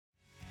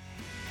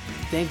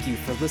Thank you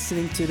for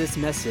listening to this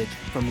message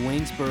from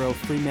Waynesboro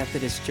Free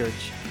Methodist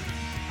Church.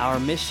 Our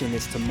mission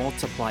is to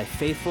multiply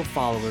faithful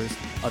followers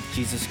of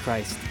Jesus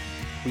Christ.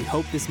 We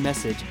hope this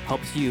message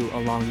helps you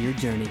along your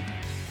journey.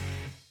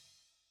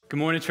 Good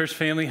morning, church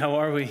family. How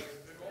are we?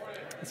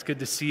 It's good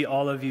to see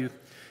all of you.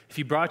 If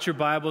you brought your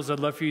Bibles, I'd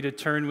love for you to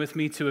turn with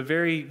me to a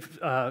very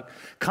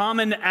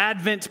common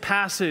Advent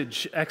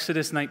passage,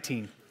 Exodus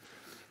 19.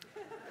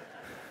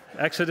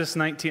 Exodus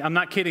 19. I'm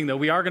not kidding, though.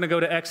 We are going to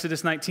go to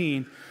Exodus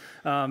 19,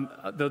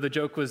 though the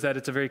joke was that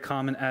it's a very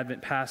common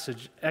Advent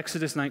passage.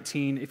 Exodus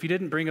 19. If you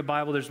didn't bring a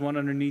Bible, there's one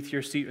underneath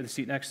your seat or the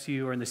seat next to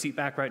you or in the seat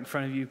back right in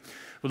front of you.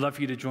 Would love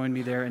for you to join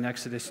me there in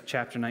Exodus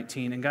chapter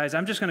 19. And guys,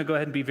 I'm just going to go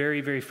ahead and be very,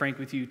 very frank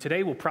with you.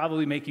 Today will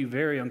probably make you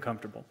very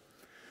uncomfortable.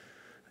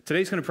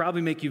 Today's going to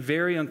probably make you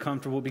very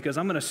uncomfortable because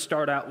I'm going to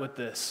start out with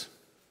this.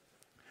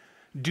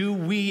 Do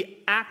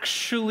we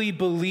actually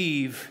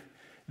believe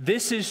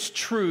this is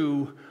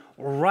true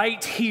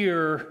right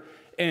here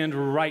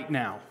and right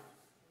now?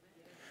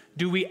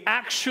 Do we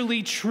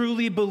actually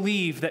truly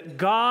believe that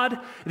God,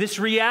 this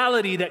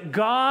reality that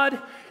God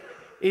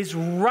is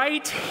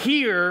right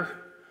here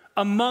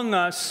among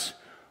us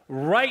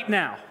right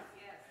now?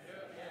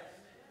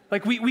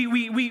 Like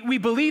we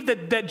believe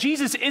that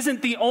Jesus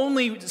isn't the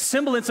only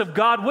semblance of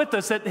God with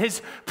us, that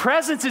his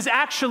presence is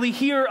actually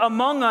here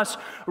among us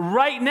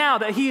right now,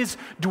 that he is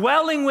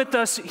dwelling with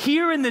us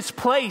here in this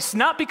place,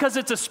 not because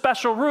it's a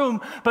special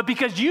room, but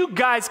because you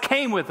guys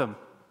came with him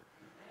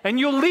and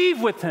you'll leave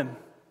with him.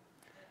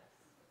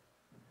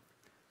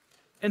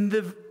 And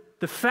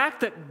the fact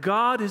that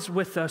God is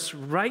with us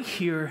right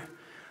here,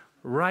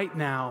 right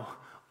now,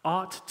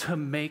 ought to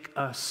make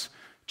us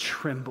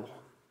tremble.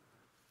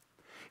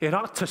 It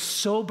ought to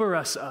sober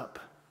us up,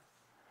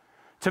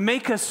 to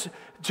make us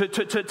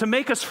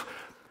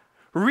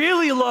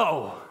really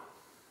low,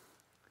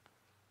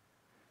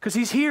 because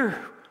he's here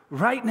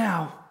right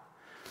now.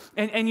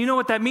 And you know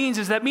what that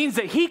means? That means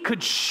that he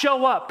could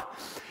show up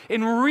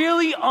in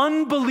really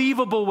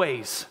unbelievable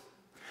ways.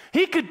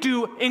 He could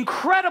do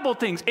incredible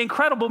things,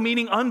 incredible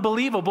meaning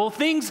unbelievable,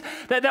 things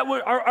that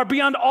are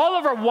beyond all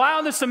of our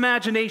wildest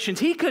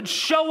imaginations. He could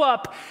show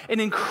up in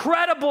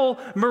incredible,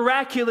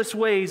 miraculous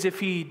ways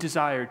if he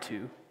desired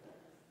to.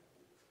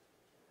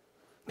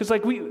 Because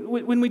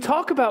when we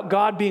talk about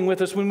God being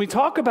with us, when we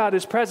talk about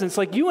his presence,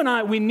 like you and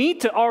I, we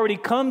need to already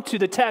come to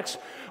the text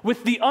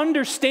with the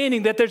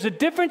understanding that there's a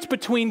difference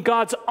between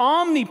God's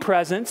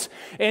omnipresence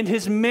and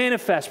his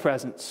manifest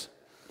presence.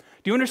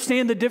 Do you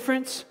understand the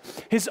difference?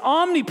 His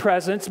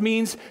omnipresence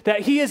means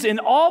that he is in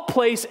all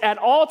place at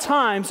all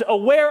times,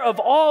 aware of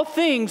all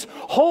things,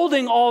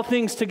 holding all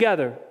things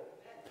together.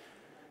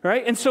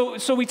 Right? And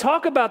so we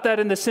talk about that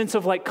in the sense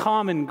of like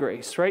common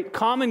grace, right?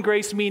 Common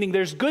grace meaning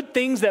there's good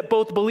things that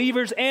both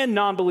believers and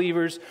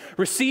non-believers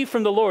receive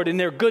from the Lord, and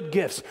they're good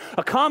gifts.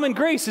 A common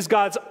grace is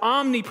God's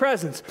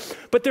omnipresence.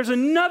 But there's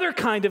another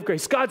kind of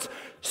grace, God's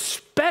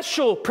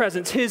special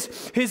presence,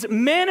 his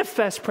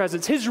manifest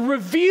presence, his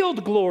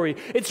revealed glory.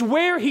 It's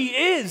where he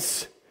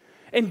is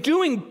and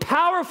doing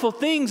powerful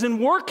things and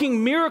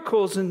working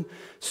miracles and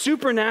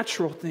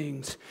supernatural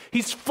things.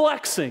 He's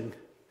flexing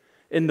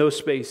in those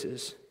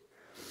spaces.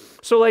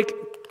 So like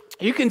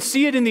you can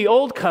see it in the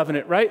Old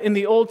Covenant, right? In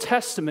the Old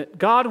Testament,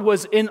 God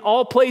was in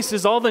all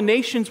places, all the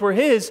nations were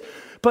his,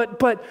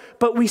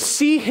 but we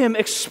see him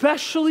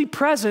especially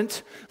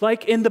present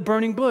like in the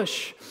burning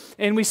bush.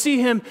 And we see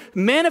him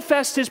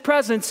manifest his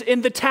presence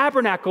in the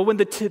tabernacle. When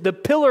the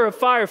pillar of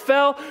fire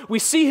fell, we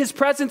see his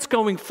presence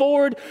going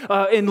forward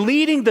in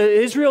leading the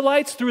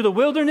Israelites through the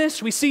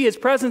wilderness. We see his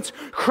presence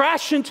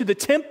crash into the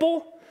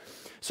temple.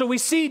 So we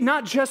see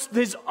not just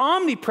his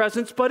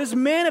omnipresence, but his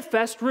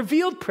manifest,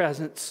 revealed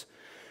presence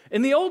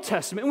in the Old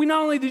Testament. We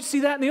not only do see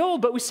that in the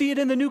Old, but we see it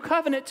in the New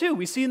Covenant too.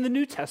 We see in the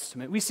New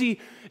Testament. We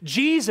see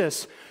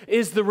Jesus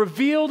is the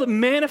revealed,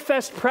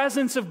 manifest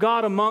presence of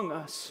God among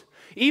us.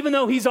 Even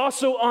though he's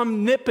also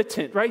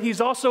omnipotent, right? He's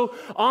also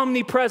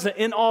omnipresent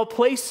in all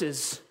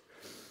places.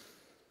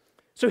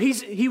 So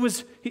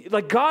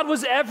God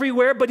was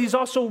everywhere, but he's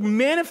also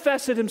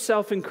manifested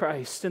himself in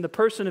Christ, in the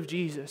person of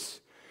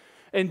Jesus.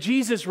 And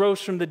Jesus rose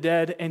from the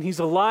dead, and he's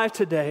alive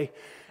today.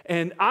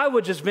 And I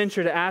would just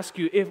venture to ask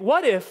you,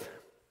 what if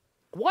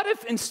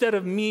instead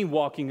of me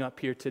walking up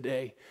here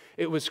today,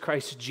 it was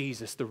Christ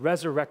Jesus, the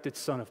resurrected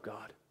Son of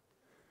God?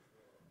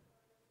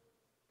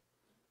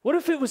 What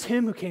if it was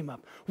him who came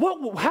up?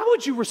 How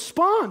would you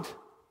respond?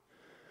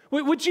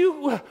 Would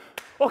you,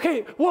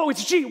 okay, whoa,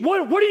 it's G,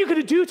 what are you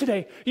going to do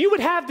today? You would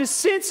have this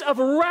sense of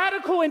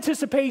radical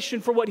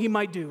anticipation for what he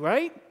might do,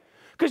 right?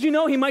 Because he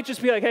might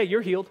just be like, hey,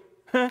 you're healed.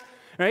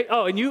 Right?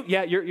 Oh, and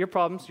your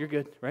problems, you're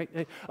good,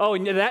 right? Oh,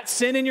 and that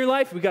sin in your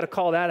life, we got to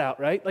call that out,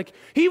 right? Like,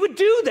 he would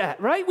do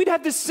that, right? We'd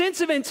have this sense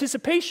of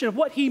anticipation of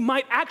what he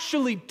might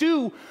actually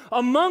do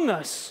among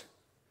us.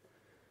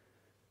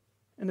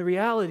 And the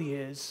reality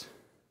is,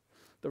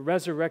 the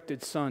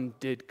resurrected Son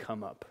did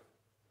come up.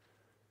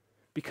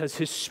 because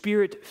his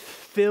Spirit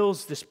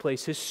fills this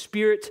place. His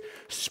Spirit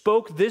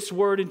spoke this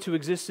word into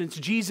existence.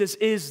 Jesus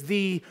is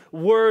the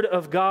Word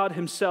of God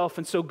himself.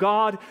 And so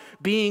God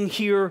being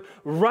here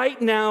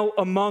right now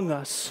among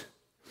us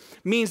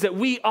means that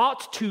we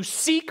ought to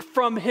seek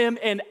from him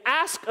and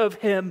ask of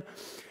him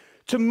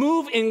to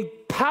move in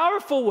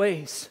powerful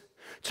ways,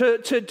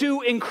 to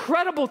do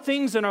incredible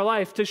things in our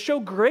life, to show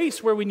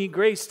grace where we need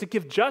grace, to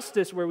give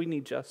justice where we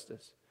need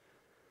justice.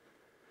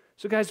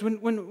 So guys,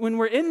 when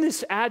we're in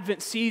this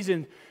Advent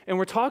season and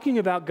we're talking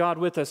about God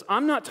with us,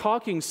 I'm not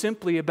talking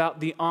simply about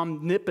the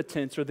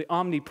omnipotence or the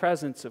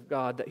omnipresence of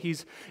God, that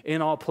he's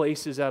in all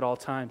places at all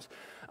times.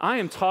 I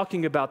am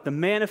talking about the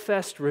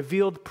manifest,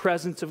 revealed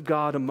presence of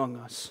God among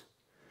us.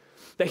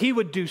 That he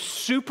would do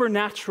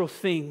supernatural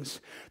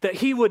things, that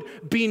he would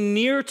be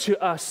near to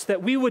us,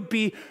 that we would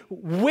be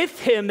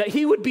with him, that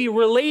he would be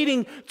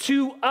relating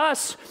to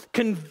us,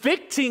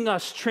 convicting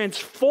us,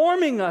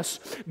 transforming us,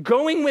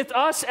 going with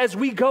us as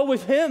we go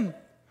with him,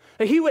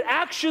 that he would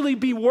actually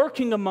be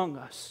working among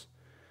us.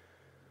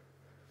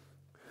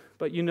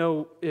 But you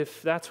know,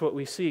 if that's what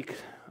we seek,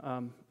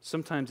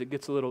 sometimes it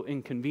gets a little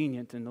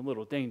inconvenient and a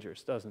little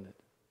dangerous, doesn't it?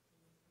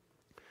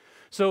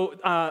 So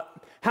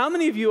how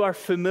many of you are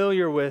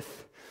familiar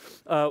with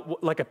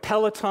like a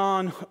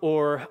Peloton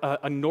or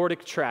a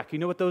Nordic track? You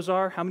know what those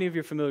are? How many of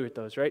you are familiar with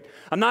those, right?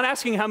 I'm not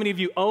asking how many of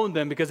you own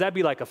them, because that'd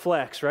be like a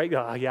flex, right?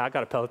 Oh, yeah, I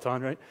got a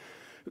Peloton, right?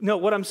 No,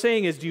 what I'm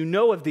saying is, do you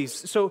know of these?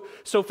 So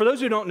for those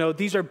who don't know,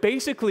 these are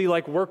basically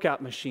like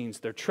workout machines.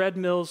 They're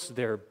treadmills,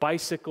 they're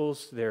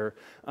bicycles, they're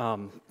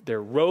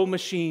row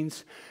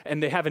machines,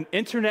 and they have an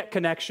internet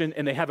connection,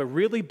 and they have a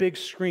really big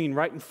screen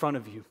right in front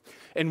of you.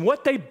 And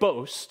what they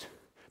boast,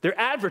 their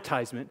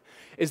advertisement,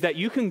 is that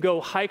you can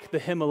go hike the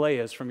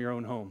Himalayas from your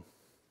own home.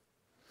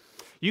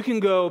 You can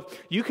go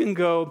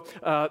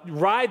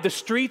ride the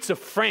streets of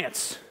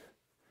France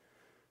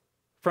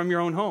from your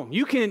own home.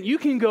 You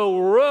can go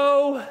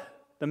row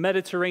the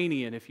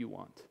Mediterranean if you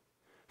want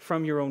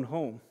from your own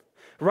home,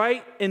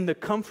 right in the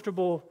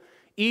comfortable,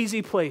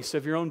 easy place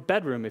of your own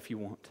bedroom if you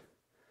want,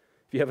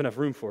 if you have enough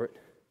room for it.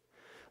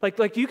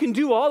 Like you can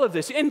do all of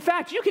this. In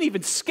fact, you can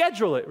even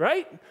schedule it,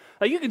 right?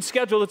 Like you can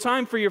schedule a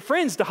time for your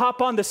friends to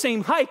hop on the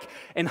same hike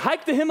and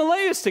hike the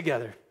Himalayas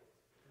together.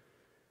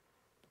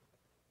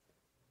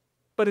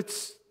 But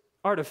it's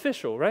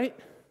artificial, right?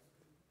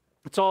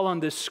 It's all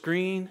on this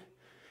screen.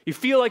 You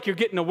feel like you're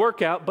getting a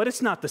workout, but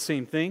it's not the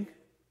same thing.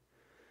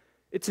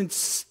 It's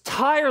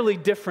entirely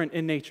different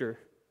in nature,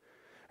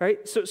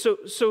 right? So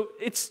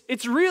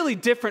it's really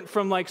different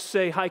from, like,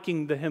 say,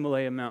 hiking the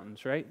Himalayan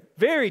mountains, right?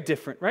 Very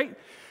different, right?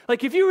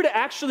 Like if you were to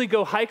actually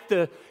go hike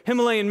the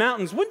Himalayan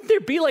mountains, wouldn't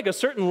there be like a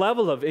certain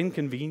level of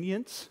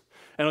inconvenience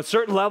and a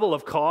certain level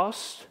of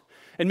cost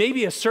and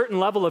maybe a certain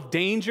level of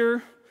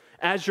danger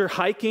as you're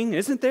hiking?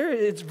 Isn't there?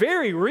 It's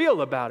very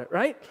real about it,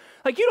 right?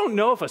 Like you don't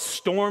know if a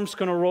storm's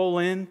going to roll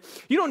in.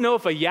 You don't know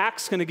if a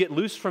yak's going to get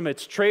loose from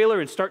its trailer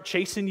and start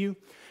chasing you.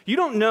 You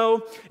don't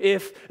know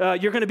if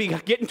you're going to be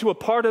getting to a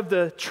part of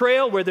the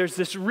trail where there's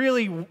this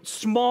really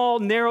small,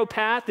 narrow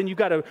path and you've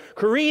got a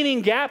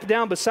careening gap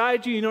down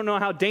beside you. You don't know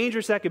how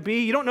dangerous that could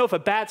be. You don't know if a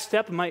bad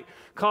step might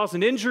cause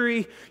an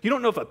injury. You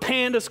don't know if a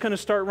panda's going to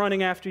start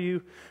running after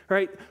you,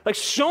 right? Like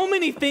so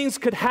many things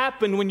could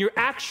happen when you're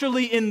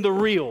actually in the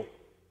real.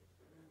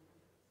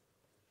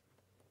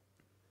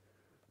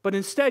 But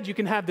instead, you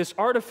can have this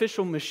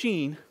artificial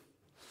machine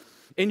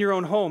in your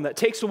own home that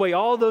takes away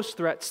all those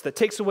threats, that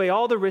takes away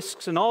all the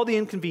risks and all the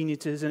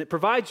inconveniences, and it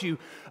provides you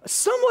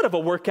somewhat of a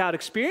workout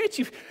experience.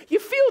 You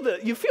feel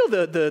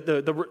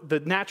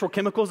the natural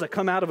chemicals that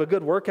come out of a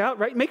good workout,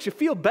 right? It makes you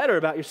feel better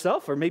about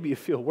yourself, or maybe you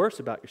feel worse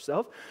about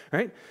yourself,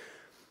 right?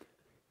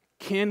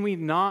 Can we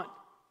not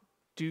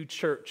do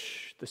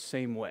church the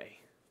same way?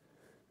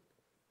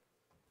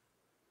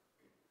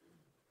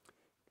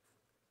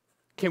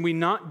 Can we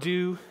not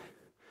do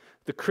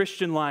the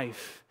Christian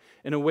life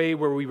in a way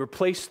where we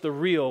replace the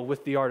real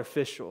with the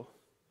artificial?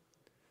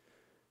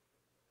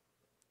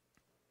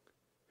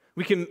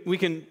 We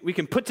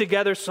can put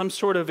together some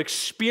sort of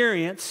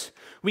experience.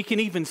 We can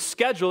even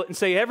schedule it and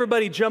say,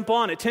 everybody jump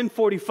on at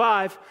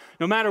 10:45,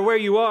 no matter where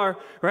you are,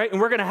 right?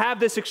 And we're going to have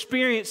this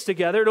experience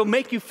together. It'll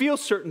make you feel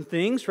certain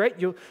things, right?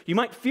 You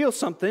might feel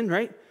something,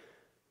 right?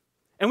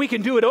 And we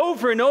can do it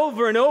over and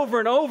over and over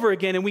and over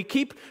again, and we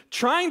keep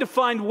trying to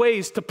find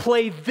ways to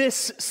play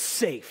this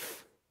safe.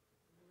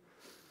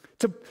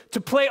 To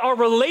play our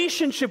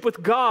relationship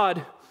with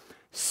God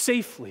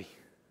safely.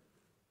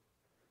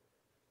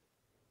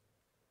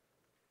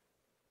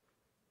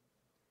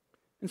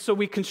 And so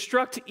we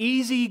construct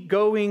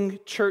easygoing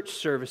church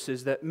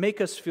services that make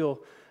us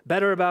feel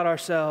better about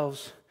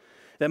ourselves,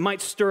 that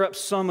might stir up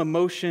some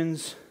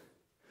emotions.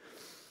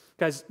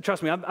 Guys,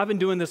 trust me, I've been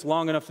doing this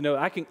long enough to know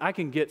I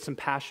can get some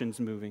passions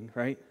moving,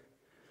 right?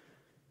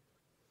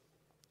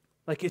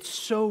 Like it's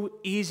so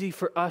easy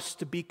for us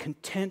to be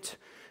content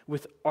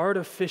with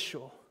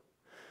artificial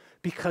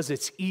because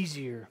it's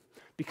easier,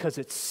 because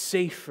it's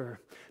safer,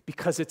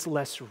 because it's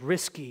less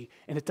risky,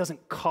 and it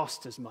doesn't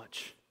cost as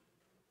much.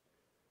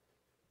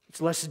 It's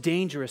less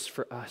dangerous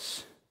for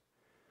us.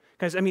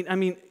 Guys, I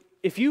mean,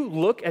 if you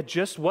look at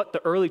just what the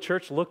early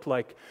church looked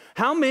like,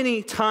 how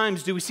many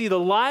times do we see the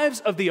lives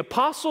of the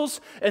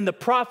apostles and the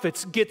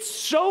prophets get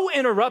so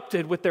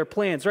interrupted with their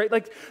plans, right?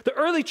 Like the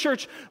early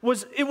church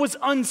was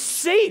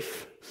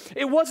unsafe.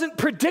 It wasn't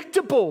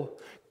predictable.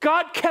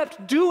 God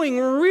kept doing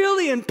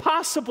really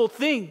impossible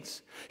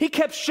things. He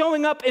kept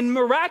showing up in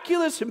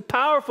miraculous and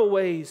powerful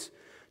ways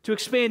to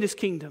expand his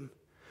kingdom.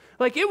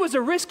 Like it was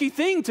a risky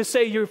thing to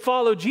say you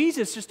follow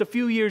Jesus just a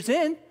few years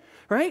in.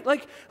 Right?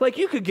 Like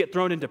you could get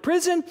thrown into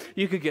prison,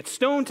 you could get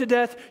stoned to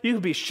death, you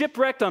could be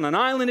shipwrecked on an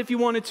island if you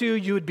wanted to,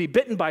 you would be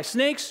bitten by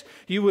snakes,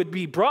 you would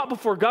be brought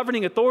before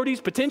governing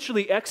authorities,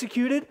 potentially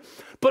executed.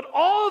 But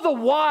all the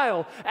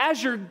while,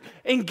 as you're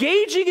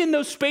engaging in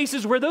those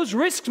spaces where those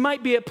risks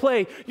might be at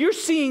play, you're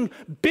seeing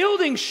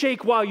buildings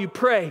shake while you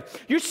pray.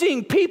 You're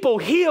seeing people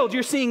healed.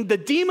 You're seeing the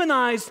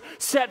demonized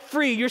set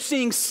free. You're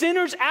seeing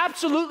sinners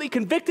absolutely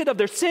convicted of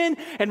their sin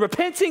and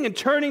repenting and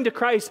turning to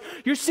Christ.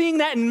 You're seeing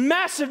that in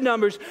massive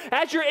numbers.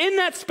 As you're in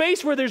that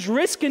space where there's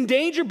risk and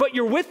danger, but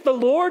you're with the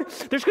Lord,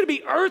 there's going to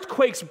be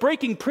earthquakes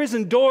breaking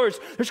prison doors.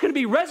 There's going to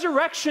be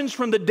resurrections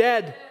from the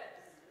dead.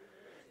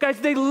 Guys,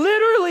 they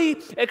literally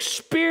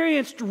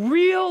experienced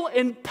real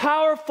and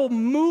powerful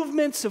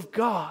movements of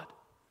God.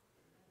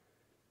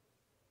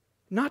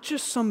 Not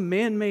just some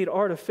man-made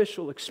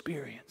artificial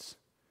experience.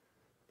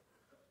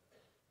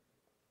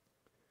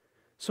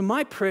 So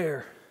my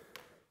prayer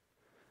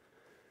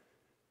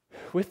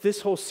with this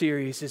whole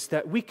series is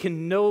that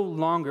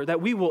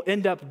we will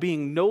end up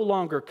being no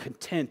longer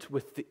content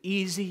with the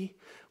easy,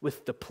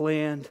 with the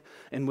planned,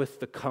 and with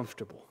the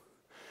comfortable.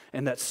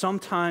 And that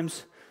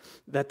sometimes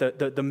that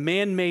the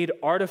man-made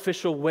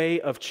artificial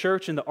way of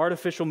church and the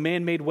artificial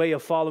man-made way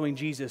of following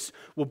Jesus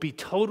will be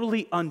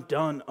totally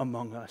undone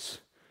among us.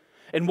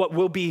 And what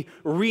will be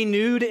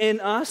renewed in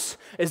us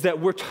is that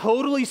we're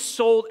totally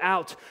sold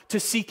out to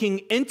seeking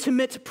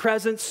intimate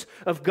presence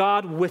of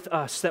God with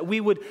us, that we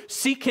would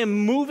seek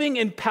him moving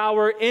in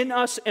power in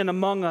us and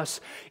among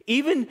us,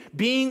 even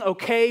being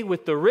okay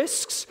with the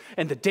risks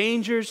and the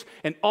dangers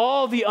and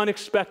all the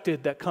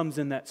unexpected that comes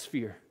in that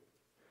sphere.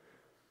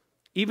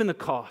 Even the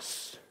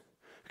costs.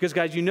 Because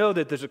guys, you know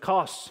that there's a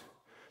cost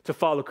to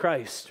follow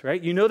Christ,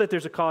 right? You know that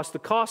there's a cost. The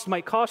cost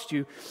might cost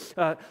you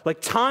like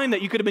time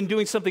that you could have been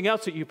doing something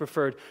else that you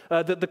preferred.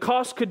 The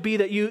cost could be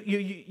that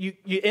you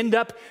end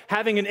up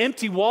having an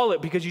empty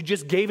wallet because you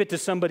just gave it to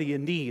somebody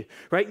in need,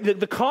 right?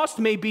 The cost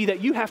may be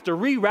that you have to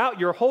reroute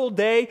your whole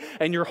day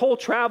and your whole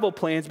travel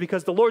plans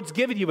because the Lord's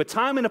given you a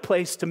time and a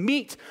place to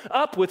meet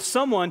up with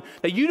someone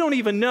that you don't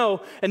even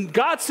know, and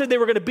God said they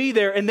were going to be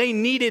there and they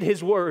needed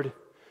his word, and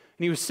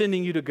he was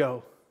sending you to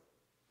go.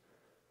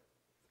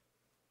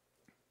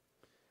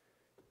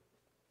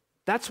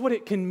 That's what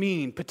it can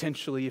mean,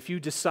 potentially, if you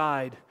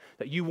decide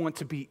that you want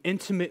to be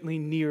intimately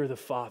near the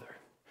Father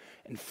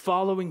and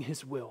following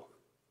his will.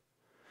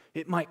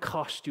 It might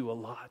cost you a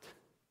lot.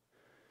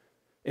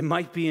 It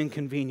might be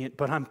inconvenient,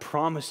 but I'm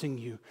promising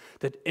you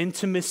that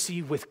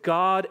intimacy with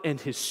God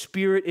and his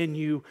Spirit in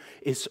you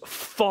is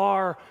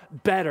far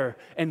better.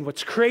 And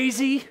what's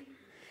crazy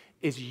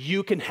is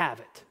you can have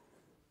it.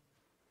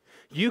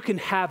 You can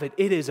have it.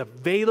 It is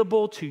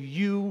available to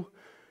you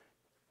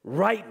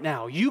right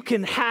now. You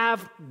can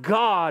have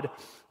God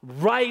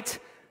right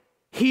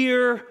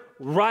here,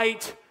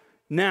 right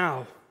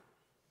now.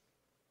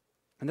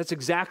 And that's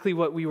exactly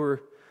what we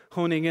were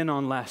honing in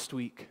on last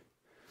week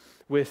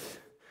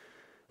with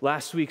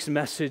last week's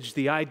message,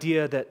 the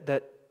idea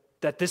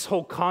that this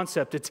whole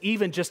concept, it's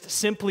even just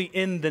simply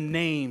in the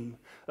name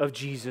of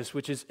Jesus,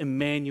 which is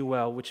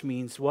Emmanuel, which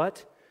means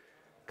what?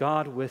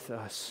 God with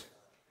us.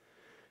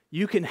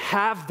 You can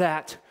have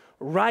that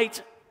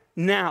right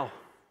now.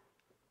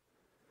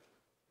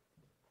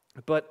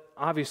 But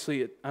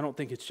obviously, I don't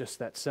think it's just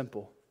that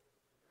simple.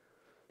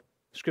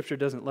 Scripture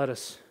doesn't let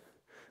us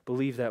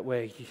believe that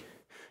way.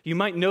 You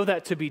might know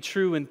that to be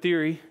true in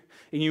theory,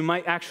 and you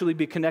might actually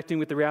be connecting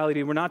with the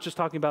reality. We're not just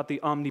talking about the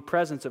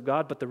omnipresence of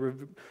God, but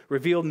the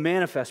revealed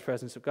manifest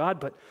presence of God.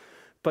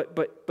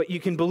 But you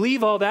can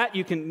believe all that.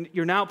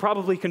 You're now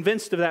probably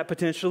convinced of that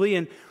potentially,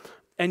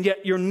 and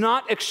yet you're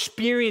not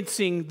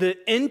experiencing the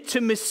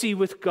intimacy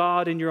with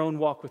God in your own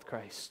walk with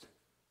Christ.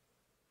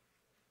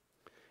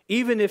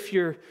 Even if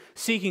you're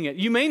seeking it.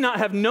 You may not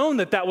have known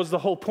that was the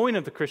whole point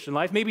of the Christian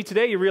life. Maybe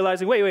today you're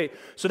realizing, wait,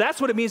 so that's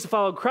what it means to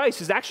follow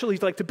Christ, is actually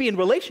like to be in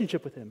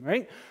relationship with him,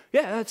 right?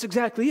 Yeah, that's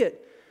exactly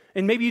it.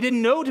 And maybe you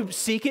didn't know to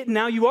seek it, and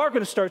now you are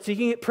going to start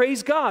seeking it.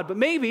 Praise God. But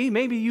maybe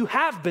you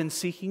have been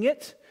seeking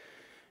it,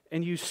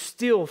 and you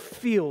still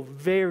feel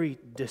very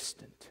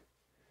distant.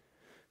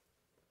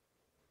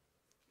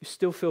 You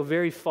still feel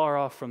very far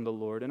off from the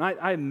Lord. And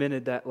I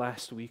admitted that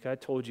last week. I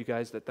told you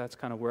guys that that's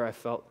kind of where I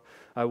felt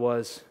I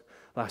was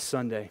last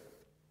Sunday.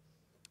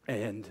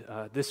 And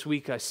this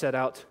week I set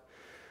out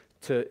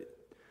to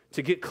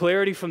get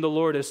clarity from the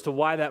Lord as to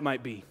why that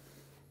might be.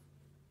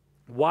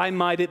 Why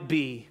might it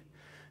be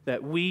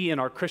that we in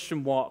our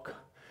Christian walk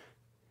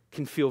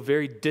can feel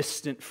very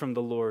distant from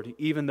the Lord,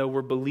 even though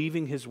we're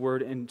believing his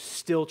word and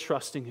still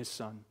trusting his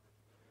Son?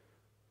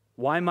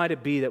 Why might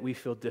it be that we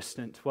feel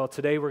distant? Well,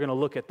 today we're going to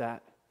look at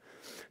that.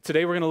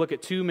 Today we're going to look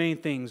at two main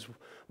things.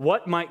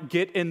 What might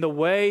get in the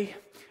way,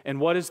 and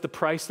what is the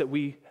price that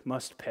we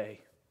must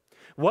pay?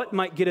 What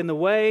might get in the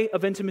way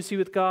of intimacy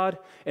with God,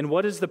 and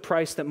what is the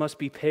price that must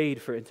be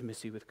paid for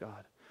intimacy with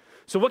God?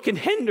 So what can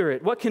hinder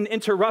it? What can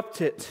interrupt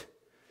it?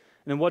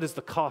 And then what is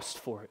the cost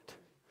for it?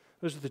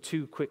 Those are the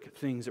two quick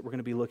things that we're going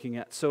to be looking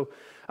at. So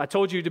I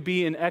told you to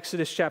be in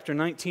Exodus chapter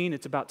 19.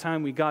 It's about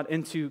time we got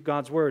into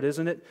God's word,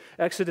 isn't it?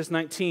 Exodus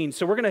 19.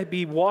 So we're going to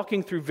be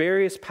walking through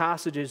various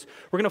passages.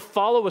 We're going to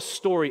follow a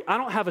story. I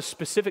don't have a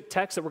specific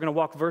text that we're going to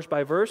walk verse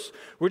by verse.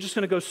 We're just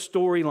going to go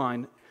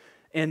storyline.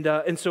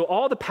 And so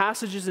all the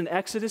passages in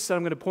Exodus that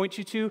I'm going to point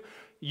you to,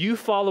 you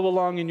follow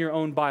along in your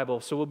own Bible.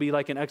 So we'll be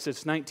like in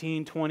Exodus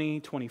 19, 20,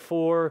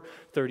 24,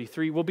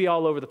 33. We'll be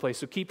all over the place.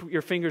 So keep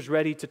your fingers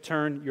ready to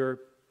turn your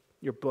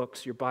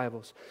books, your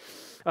Bibles.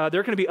 There are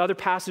going to be other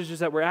passages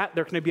that we're at.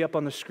 They're going to be up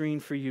on the screen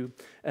for you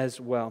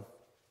as well.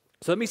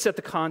 So let me set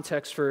the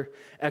context for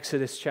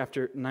Exodus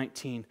chapter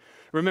 19.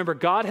 Remember,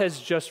 God has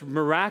just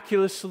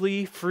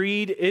miraculously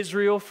freed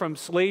Israel from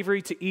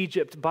slavery to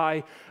Egypt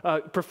by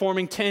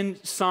performing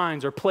 10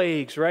 signs or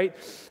plagues, right?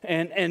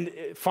 And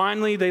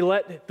finally, they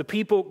let the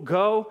people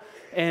go,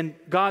 and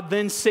God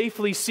then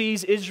safely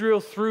sees Israel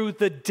through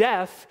the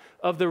death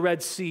of the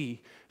Red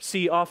Sea.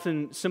 Sea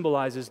often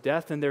symbolizes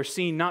death, and they're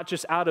seen not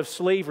just out of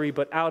slavery,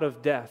 but out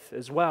of death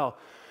as well.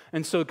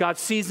 And so God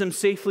sees them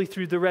safely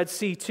through the Red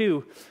Sea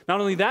too.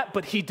 Not only that,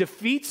 but he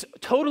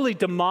totally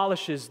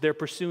demolishes their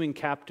pursuing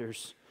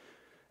captors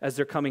as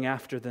they're coming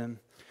after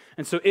them.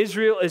 And so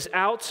Israel is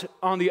out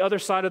on the other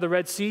side of the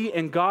Red Sea,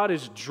 and God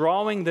is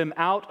drawing them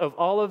out of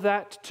all of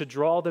that to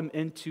draw them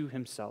into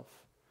himself.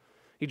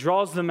 He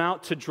draws them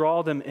out to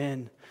draw them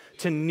in,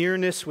 to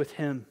nearness with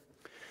him.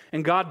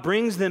 And God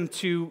brings them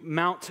to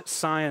Mount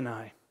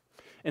Sinai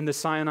in the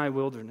Sinai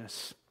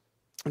wilderness.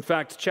 In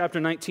fact, chapter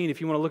 19, if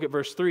you want to look at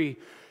verse 3,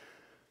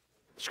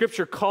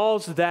 Scripture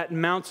calls that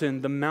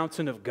mountain the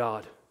mountain of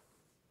God.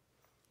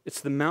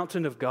 It's the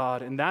mountain of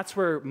God, and that's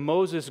where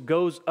Moses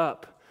goes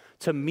up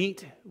to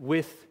meet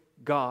with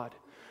God.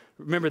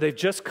 Remember, they've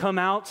just come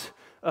out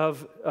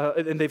of,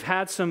 and they've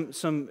had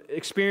some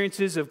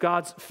experiences of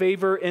God's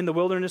favor in the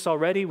wilderness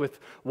already with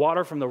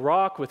water from the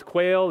rock, with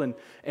quail,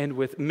 and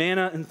with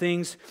manna and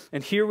things.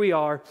 And here we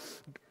are.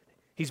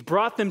 He's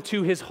brought them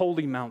to his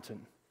holy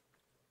mountain.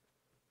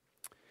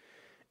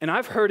 And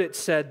I've heard it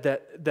said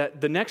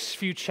that the next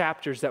few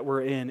chapters that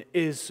we're in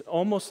is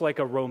almost like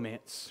a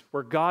romance,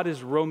 where God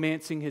is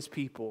romancing his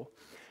people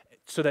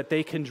so that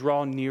they can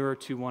draw nearer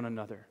to one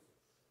another.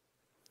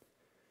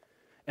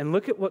 And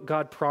look at what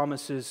God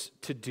promises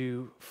to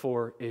do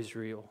for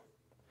Israel.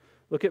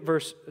 Look at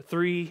verse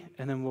 3,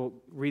 and then we'll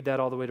read that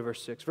all the way to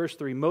verse 6. Verse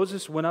 3,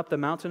 Moses went up the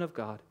mountain of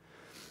God,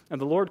 and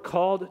the Lord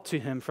called to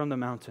him from the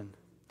mountain.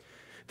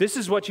 This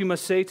is what you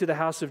must say to the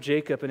house of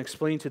Jacob and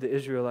explain to the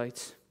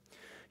Israelites.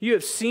 You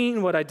have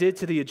seen what I did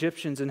to the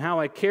Egyptians and how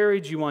I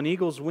carried you on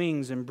eagle's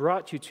wings and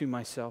brought you to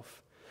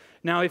myself.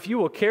 Now, if you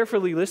will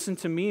carefully listen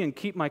to me and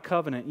keep my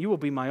covenant, you will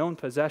be my own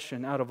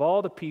possession out of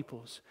all the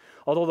peoples,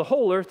 although the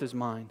whole earth is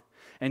mine,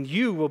 and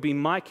you will be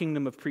my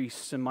kingdom of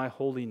priests and my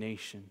holy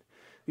nation.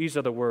 These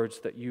are the words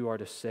that you are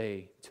to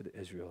say to the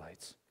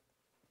Israelites.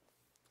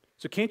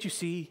 So can't you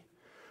see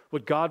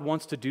what God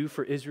wants to do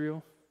for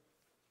Israel?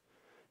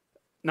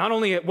 Not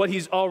only at what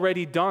he's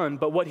already done,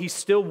 but what he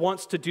still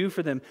wants to do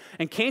for them.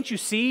 And can't you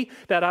see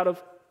that out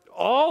of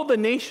all the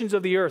nations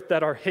of the earth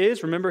that are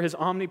his, remember his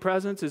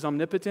omnipresence, his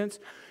omnipotence,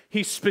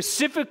 he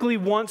specifically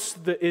wants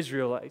the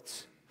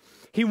Israelites.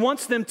 He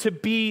wants them to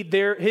be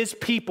his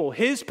people,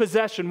 his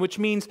possession, which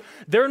means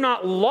they're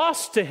not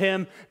lost to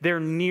him,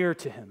 they're near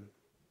to him.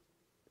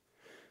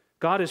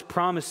 God is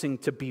promising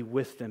to be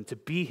with them, to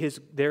be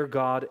their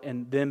God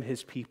and them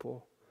his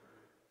people.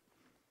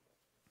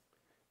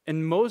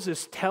 And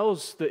Moses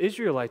tells the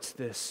Israelites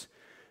this.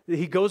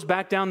 He goes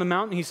back down the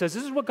mountain. He says,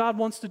 this is what God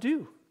wants to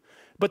do.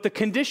 But the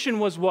condition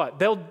was what?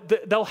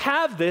 They'll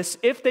have this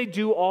if they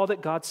do all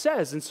that God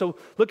says. And so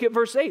look at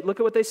verse 8. Look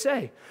at what they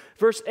say.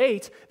 Verse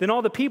 8, then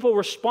all the people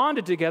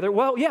responded together,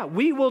 well, yeah,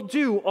 we will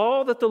do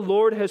all that the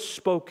Lord has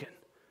spoken.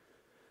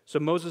 So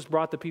Moses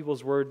brought the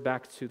people's word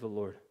back to the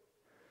Lord.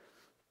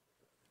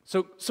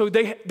 So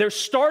they're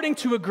starting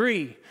to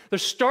agree. They're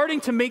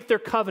starting to make their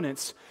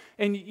covenants.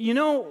 And you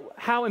know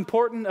how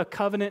important a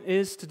covenant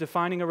is to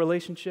defining a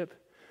relationship?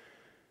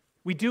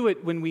 We do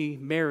it when we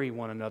marry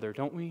one another,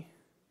 don't we?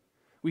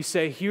 We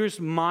say, here's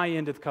my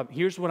end of the covenant.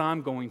 Here's what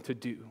I'm going to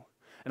do.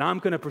 And I'm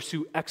going to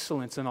pursue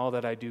excellence in all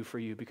that I do for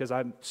you because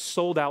I'm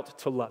sold out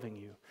to loving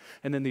you.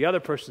 And then the other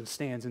person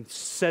stands and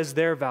says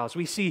their vows.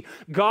 We see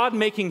God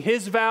making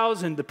his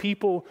vows and the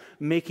people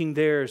making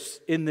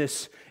theirs in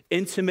this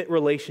intimate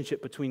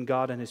relationship between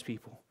God and his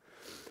people.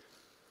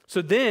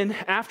 So then,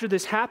 after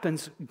this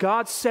happens,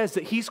 God says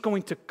that he's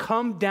going to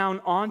come down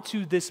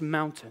onto this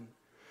mountain,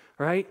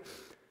 right?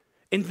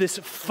 In this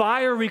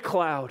fiery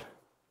cloud.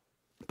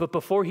 But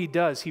before he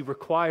does, he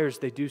requires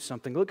they do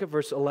something. Look at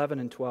verse 11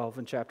 and 12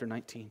 in chapter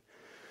 19.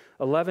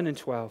 11 and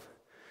 12.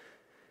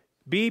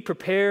 Be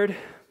prepared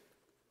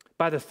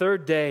by the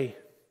third day.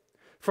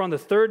 For on the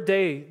third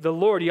day, the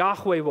Lord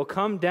Yahweh will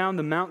come down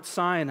the Mount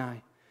Sinai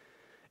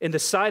in the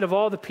sight of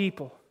all the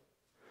people,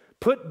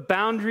 put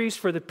boundaries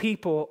for the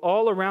people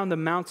all around the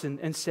mountain,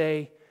 and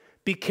say,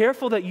 be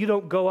careful that you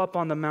don't go up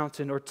on the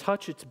mountain or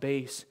touch its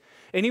base.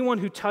 Anyone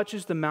who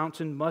touches the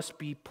mountain must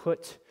be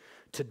put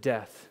to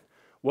death.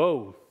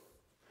 Whoa.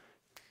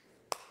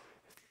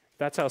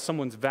 That's how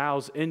someone's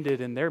vows ended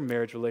in their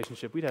marriage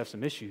relationship. We'd have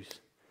some issues.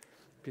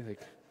 Be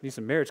like, need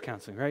some marriage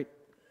counseling, right?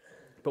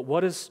 But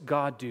what does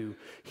God do?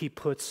 He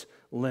puts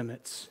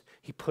limits.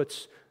 He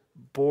puts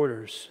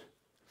borders.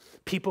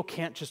 People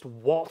can't just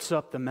waltz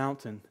up the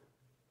mountain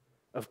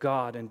of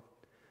God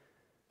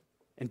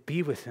and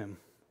be with him.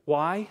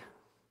 Why?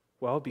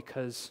 Well,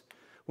 because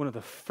one of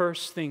the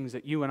first things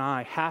that you and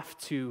I have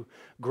to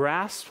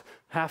grasp,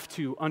 have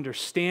to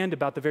understand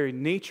about the very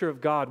nature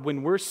of God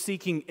when we're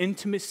seeking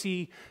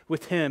intimacy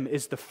with him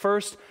is the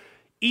first,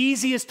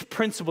 easiest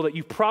principle that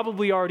you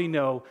probably already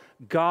know.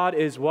 God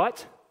is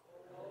what?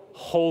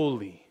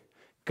 Holy.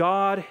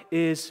 God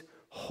is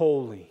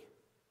holy.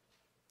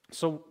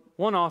 So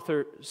one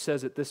author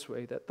says it this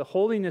way, that the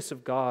holiness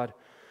of God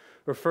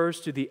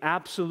refers to the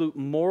absolute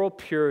moral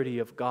purity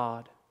of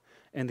God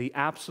and the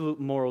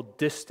absolute moral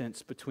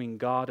distance between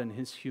God and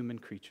his human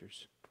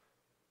creatures.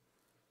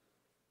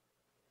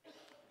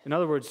 In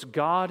other words,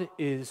 God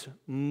is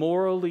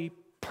morally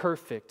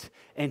perfect,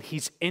 and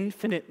he's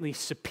infinitely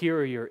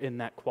superior in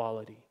that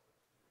quality.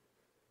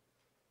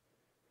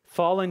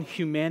 Fallen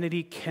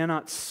humanity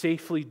cannot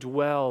safely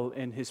dwell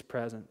in his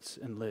presence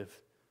and live.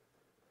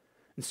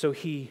 And so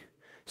he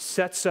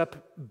sets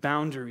up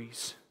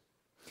boundaries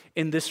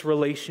in this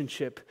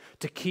relationship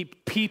to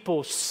keep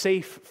people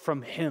safe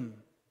from him.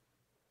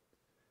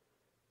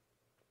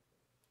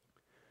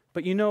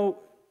 But you know,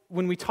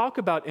 when we talk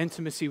about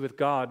intimacy with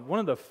God, one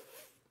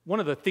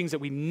of the things that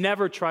we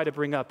never try to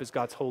bring up is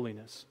God's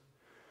holiness.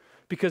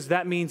 Because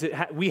that means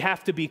we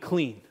have to be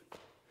clean.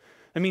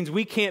 That means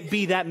we can't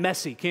be that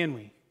messy, can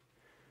we?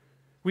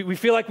 We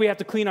feel like we have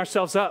to clean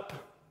ourselves up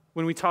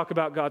when we talk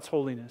about God's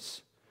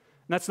holiness.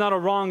 And that's not a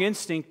wrong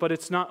instinct, but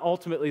it's not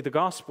ultimately the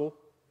gospel.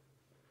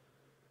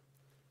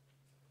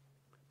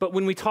 But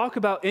when we talk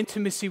about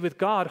intimacy with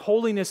God,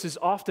 holiness is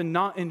often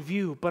not in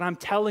view. But I'm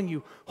telling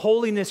you,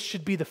 holiness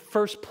should be the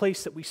first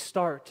place that we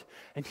start.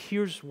 And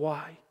here's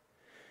why.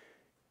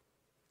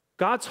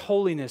 God's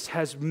holiness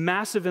has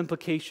massive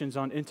implications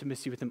on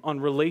intimacy with him,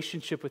 on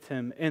relationship with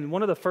him. And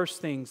one of the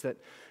first things that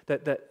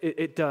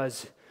it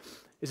does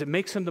is it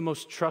makes him the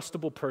most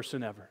trustable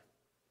person ever.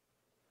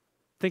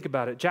 Think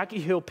about it.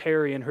 Jackie Hill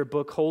Perry, in her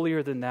book,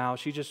 Holier Than Thou,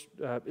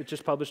 it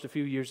just published a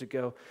few years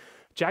ago.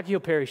 Jackie Hill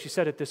Perry, she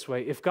said it this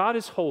way: if God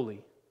is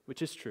holy,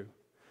 which is true,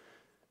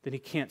 then he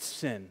can't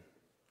sin.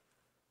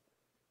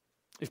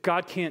 If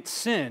God can't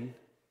sin,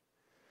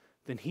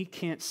 then he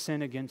can't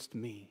sin against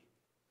me.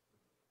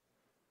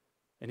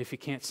 And if he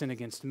can't sin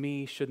against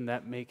me, shouldn't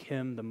that make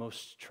him the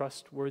most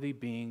trustworthy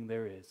being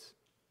there is?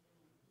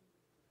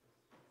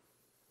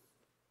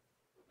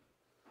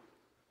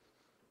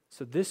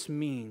 So this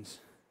means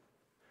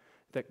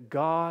that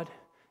God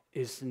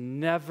is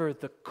never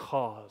the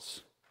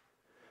cause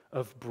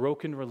of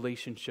broken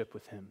relationship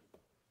with him.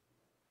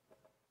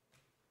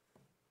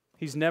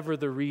 He's never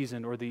the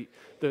reason or the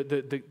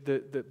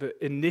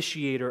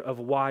initiator of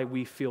why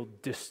we feel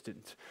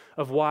distant,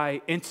 of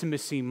why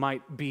intimacy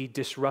might be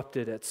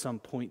disrupted at some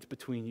point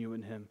between you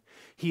and him.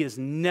 He is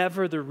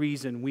never the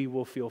reason we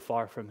will feel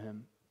far from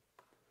him.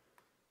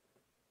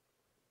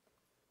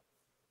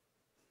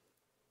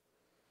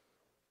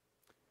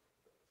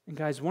 And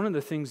guys, one of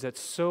the things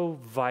that's so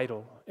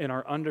vital in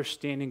our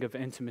understanding of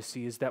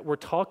intimacy is that we're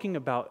talking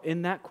about,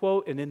 in that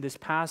quote and in this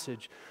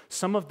passage,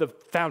 some of the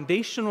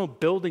foundational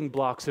building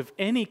blocks of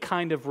any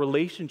kind of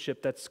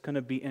relationship that's going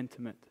to be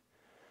intimate.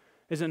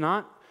 Is it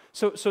not?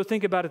 So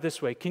think about it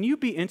this way. Can you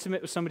be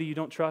intimate with somebody you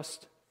don't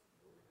trust?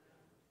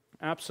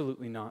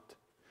 Absolutely not.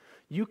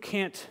 You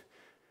can't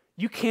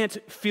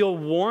feel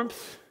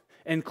warmth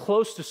and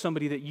close to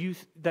somebody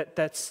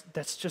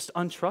that's just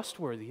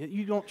untrustworthy, that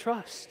you don't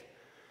trust.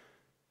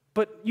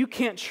 But you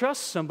can't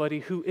trust somebody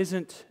who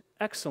isn't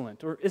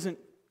excellent or isn't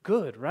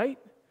good, right?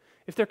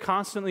 If they're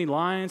constantly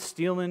lying,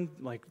 stealing,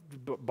 like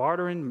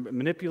bartering,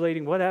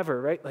 manipulating,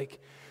 whatever, right? Like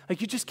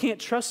you just can't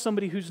trust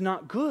somebody who's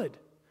not good.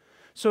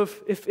 So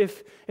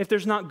if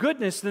there's not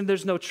goodness, then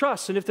there's no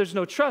trust. And if there's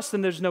no trust,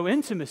 then there's no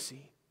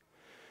intimacy.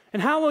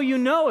 And how will you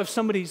know if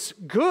somebody's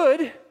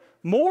good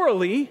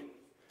morally,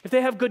 if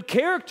they have good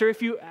character,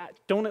 if you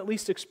don't at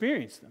least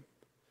experience them?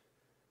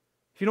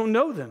 If you don't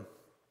know them?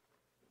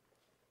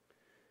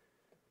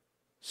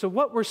 So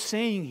what we're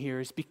saying here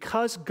is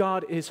because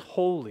God is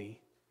holy,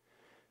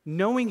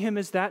 knowing him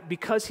as that,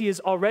 because he is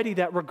already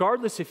that,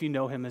 regardless if you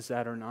know him as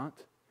that or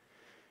not,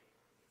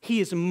 he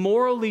is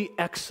morally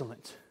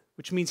excellent,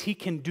 which means he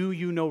can do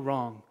you no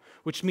wrong,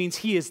 which means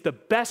he is the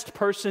best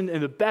person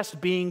and the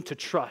best being to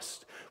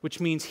trust, which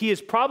means he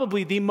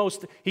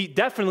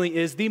definitely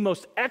is the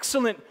most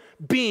excellent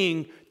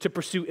being to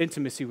pursue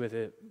intimacy with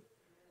it.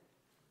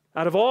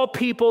 Out of all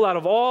people, out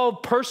of all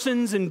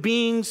persons and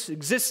beings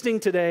existing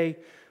today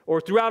or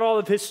throughout all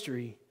of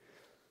history,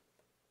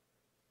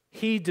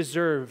 he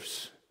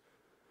deserves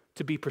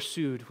to be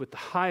pursued with the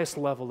highest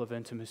level of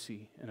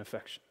intimacy and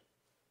affection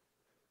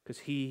because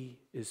he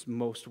is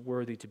most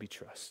worthy to be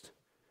trusted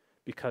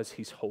because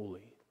he's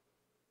holy.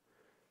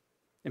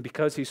 And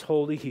because he's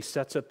holy, he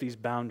sets up these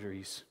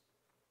boundaries.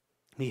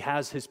 He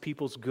has his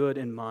people's good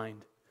in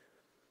mind.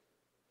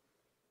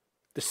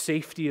 The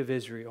safety of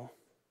Israel.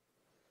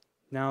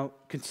 Now,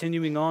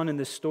 continuing on in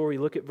this story,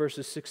 look at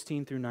verses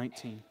 16 through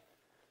 19.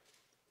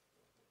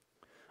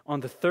 On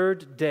the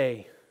third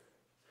day,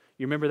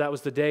 you remember that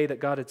was the day that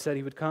God had said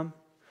he would come?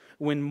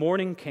 When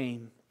morning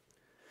came,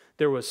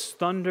 there was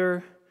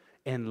thunder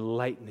and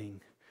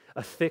lightning,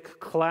 a thick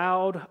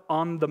cloud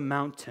on the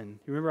mountain.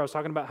 You remember I was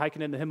talking about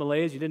hiking in the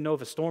Himalayas? You didn't know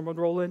if a storm would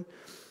roll in?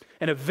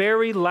 And a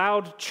very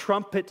loud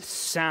trumpet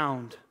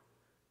sound,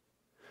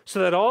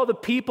 so that all the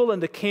people in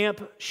the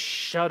camp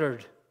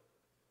shuddered.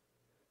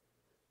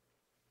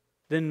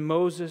 Then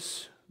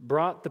Moses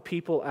brought the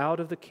people out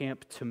of the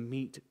camp to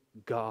meet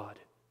God.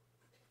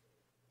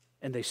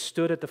 And they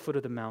stood at the foot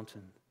of the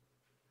mountain.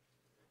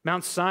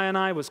 Mount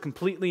Sinai was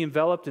completely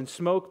enveloped in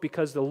smoke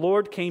because the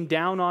Lord came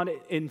down on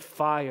it in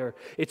fire.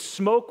 Its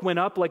smoke went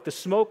up like the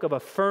smoke of a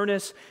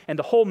furnace, and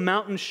the whole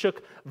mountain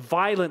shook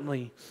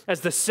violently.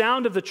 As the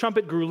sound of the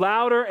trumpet grew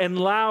louder and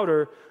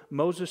louder,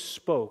 Moses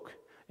spoke,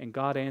 and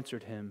God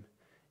answered him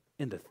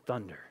in the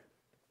thunder.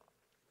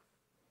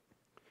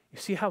 You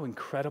see how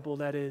incredible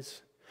that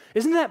is?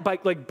 Isn't that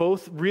like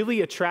both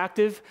really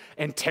attractive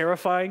and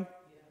terrifying?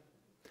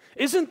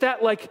 Isn't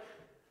that like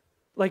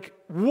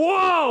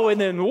whoa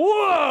and then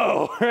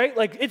whoa, right?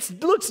 Like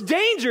it looks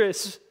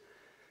dangerous.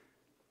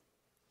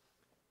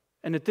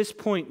 And at this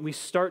point, we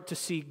start to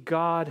see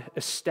God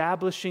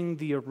establishing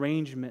the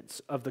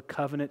arrangements of the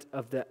covenant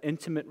of the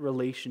intimate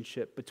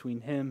relationship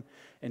between him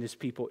and his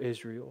people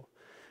Israel.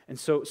 And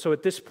so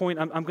at this point,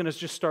 I'm going to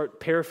just start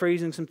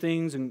paraphrasing some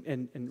things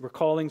and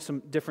recalling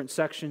some different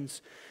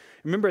sections.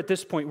 Remember, at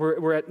this point,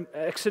 we're at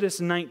Exodus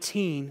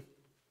 19,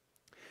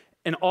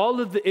 and all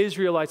of the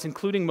Israelites,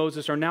 including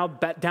Moses, are now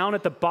down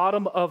at the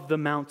bottom of the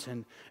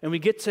mountain. And we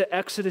get to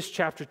Exodus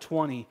chapter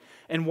 20.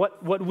 And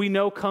what we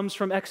know comes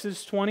from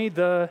Exodus 20?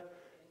 The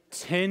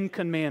 10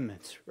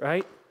 Commandments,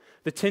 right?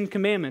 The 10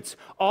 Commandments.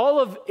 All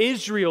of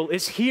Israel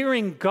is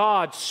hearing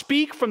God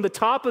speak from the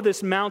top of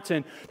this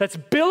mountain that's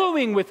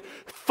billowing with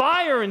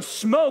fire and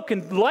smoke,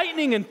 and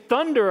lightning and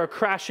thunder are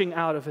crashing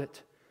out of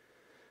it.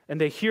 And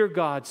they hear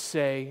God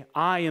say,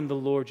 I am the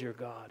Lord your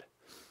God.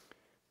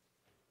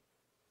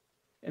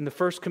 And the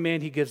first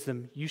command he gives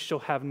them, you shall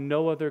have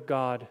no other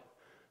God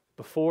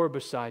before or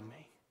beside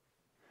me.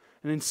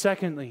 And then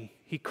secondly,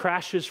 he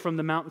crashes from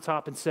the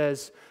mountaintop and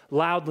says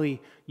loudly,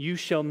 you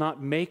shall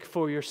not make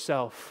for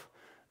yourself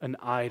an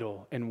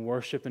idol and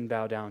worship and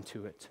bow down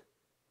to it.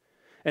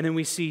 And then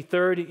we see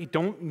third,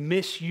 don't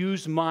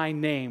misuse my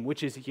name,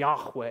 which is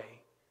Yahweh,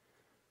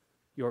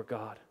 your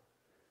God.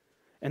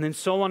 And then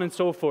so on and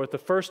so forth. The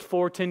first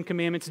 10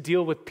 Commandments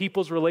deal with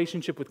people's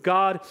relationship with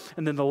God,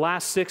 and then the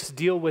last 6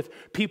 deal with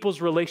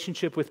people's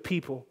relationship with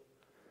people.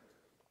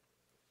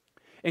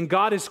 And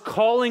God is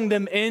calling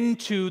them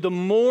into the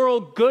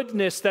moral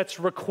goodness that's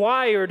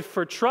required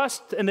for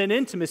trust and then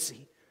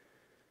intimacy.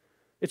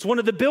 It's one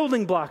of the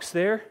building blocks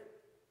there.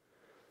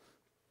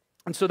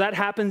 And so that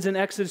happens in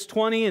Exodus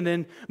 20, and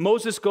then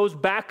Moses goes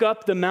back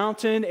up the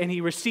mountain and he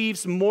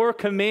receives more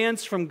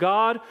commands from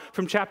God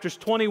from chapters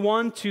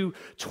 21 to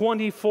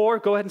 24.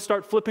 Go ahead and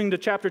start flipping to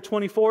chapter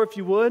 24 if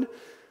you would.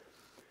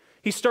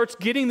 He starts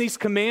getting these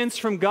commands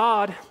from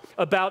God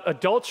about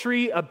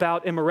adultery,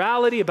 about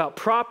immorality, about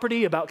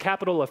property, about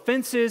capital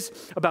offenses,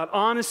 about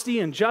honesty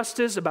and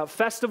justice, about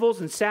festivals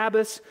and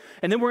Sabbaths.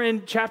 And then we're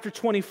in chapter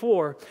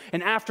 24,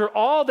 and after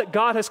all that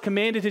God has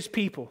commanded his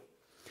people,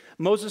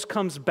 Moses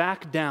comes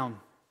back down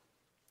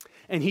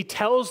and he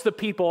tells the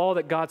people all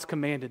that God's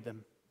commanded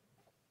them.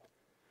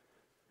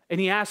 And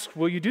he asks,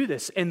 will you do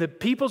this? And the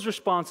people's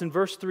response in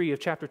verse 3 of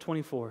chapter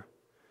 24,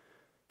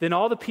 then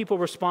all the people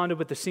responded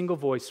with a single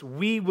voice,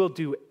 we will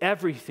do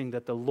everything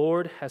that the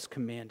Lord has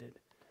commanded.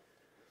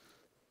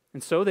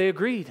 And so they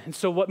agreed. And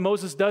so what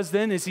Moses does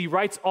then is he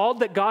writes all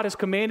that God has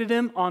commanded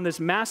him on this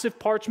massive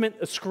parchment,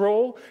 a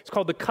scroll. It's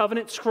called the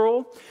covenant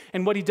scroll.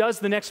 And what he does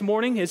the next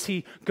morning is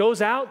he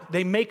goes out.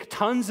 They make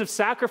tons of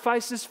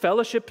sacrifices,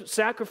 fellowship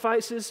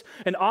sacrifices,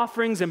 and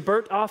offerings and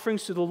burnt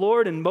offerings to the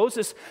Lord. And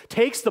Moses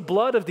takes the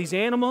blood of these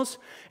animals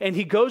and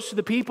he goes to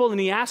the people and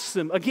he asks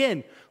them,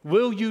 again,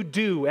 will you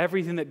do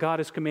everything that God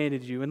has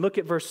commanded you? And look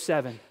at verse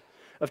 7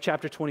 of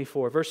chapter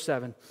 24. Verse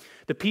 7.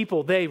 The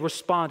people, they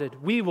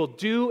responded, we will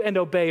do and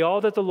obey all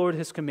that the Lord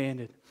has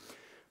commanded.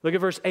 Look at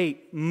verse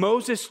 8.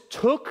 Moses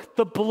took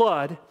the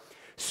blood,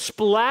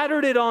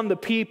 splattered it on the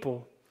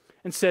people,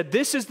 and said,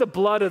 this is the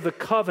blood of the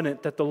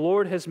covenant that the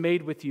Lord has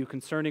made with you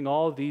concerning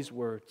all of these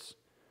words.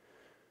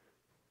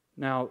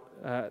 Now,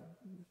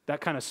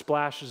 that kind of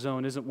splash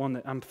zone isn't one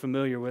that I'm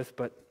familiar with,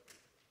 but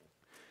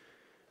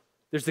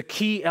there's the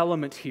key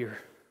element here.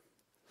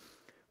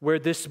 where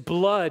this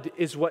blood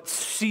is what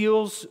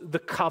seals the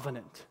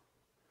covenant.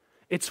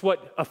 It's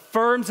what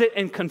affirms it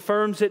and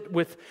confirms it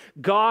with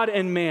God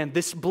and man,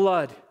 this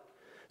blood.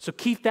 So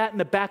keep that in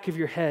the back of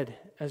your head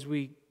as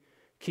we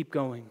keep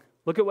going.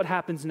 Look at what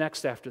happens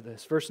next after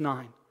this. Verse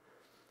 9.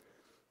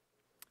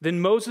 Then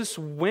Moses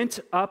went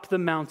up the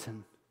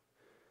mountain,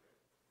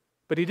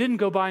 but he didn't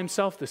go by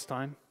himself this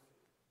time.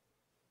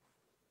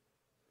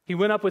 He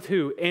went up with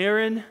who?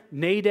 Aaron,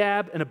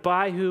 Nadab, and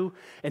Abihu,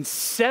 and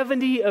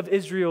 70 of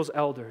Israel's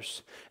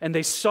elders. And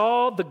they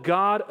saw the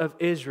God of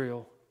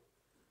Israel.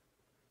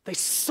 They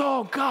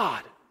saw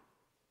God.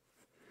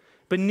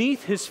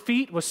 Beneath his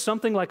feet was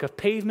something like a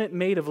pavement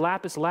made of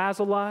lapis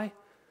lazuli,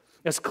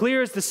 as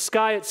clear as the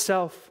sky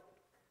itself.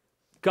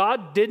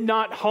 God did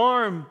not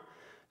harm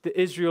the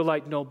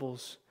Israelite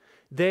nobles.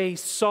 They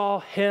saw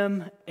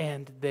him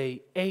and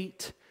they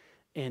ate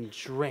and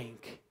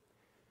drank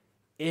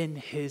in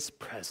his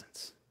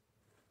presence.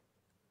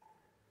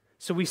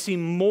 So we see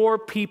more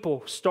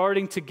people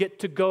starting to get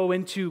to go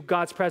into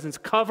God's presence,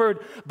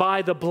 covered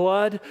by the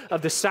blood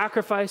of the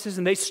sacrifices,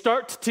 and they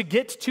start to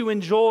get to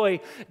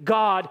enjoy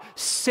God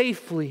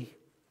safely.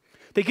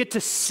 They get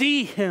to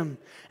see him,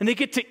 and they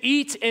get to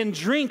eat and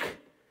drink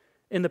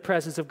in the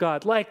presence of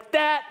God. Like,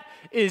 that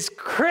is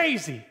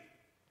crazy.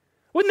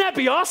 Wouldn't that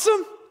be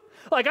awesome?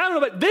 Like, I don't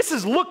know, but this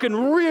is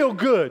looking real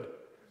good.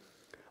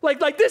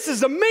 Like this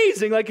is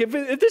amazing. Like, if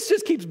this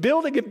just keeps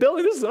building and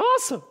building, this is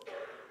awesome.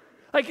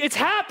 Like, it's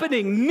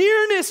happening.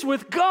 Nearness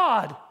with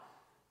God.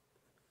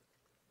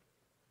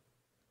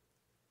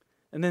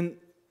 And then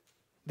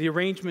the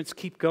arrangements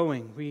keep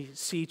going. We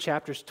see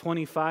chapters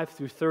 25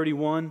 through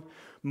 31.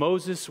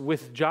 Moses,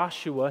 with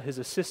Joshua, his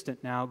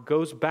assistant now,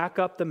 goes back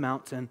up the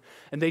mountain,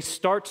 and they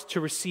start to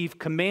receive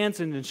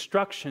commands and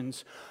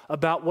instructions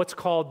about what's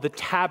called the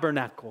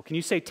tabernacle. Can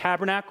you say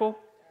tabernacle?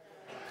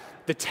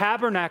 The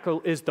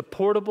tabernacle is the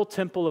portable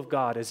temple of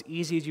God, as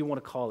easy as you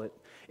want to call it.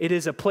 It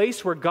is a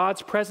place where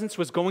God's presence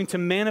was going to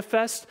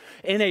manifest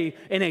in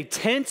a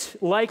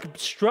tent-like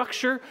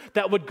structure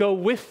that would go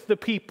with the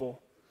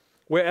people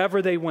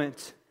wherever they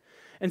went.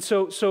 And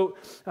so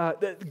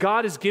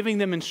God is giving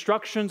them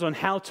instructions on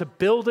how to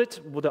build it,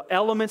 with the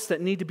elements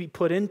that need to be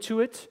put into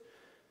it.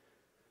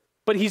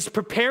 But he's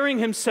preparing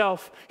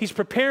himself, he's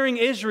preparing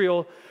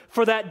Israel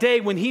for that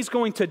day when he's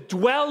going to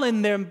dwell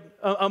in them,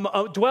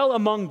 dwell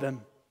among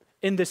them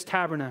in this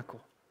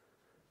tabernacle.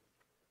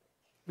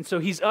 And so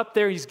he's up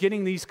there, he's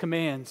getting these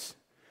commands.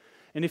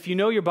 And if you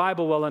know your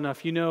Bible well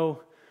enough, you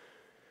know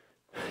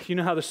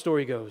how the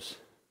story goes.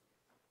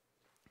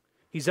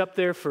 He's up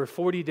there for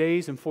 40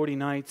 days and 40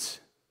 nights.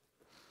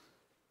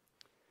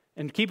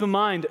 And keep in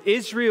mind,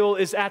 Israel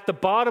is at the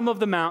bottom of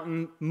the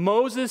mountain.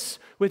 Moses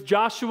with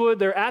Joshua,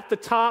 they're at the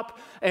top,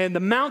 and the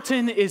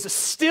mountain is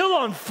still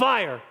on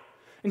fire.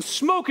 And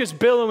smoke is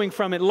billowing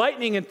from it,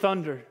 lightning and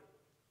thunder.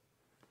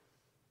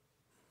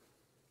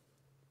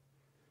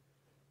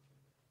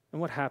 And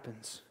what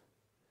happens?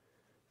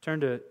 Turn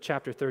to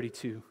chapter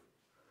 32.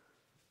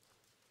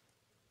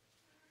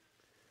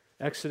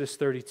 Exodus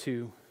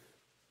 32.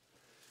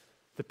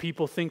 The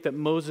people think that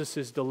Moses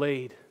is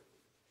delayed.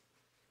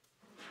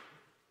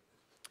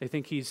 They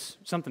think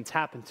something's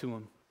happened to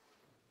him.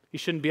 He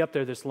shouldn't be up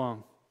there this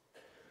long.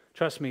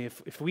 Trust me,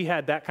 if we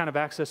had that kind of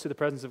access to the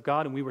presence of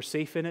God and we were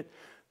safe in it,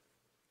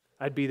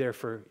 I'd be there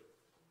for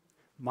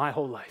my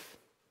whole life.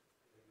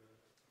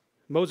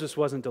 Moses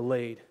wasn't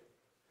delayed.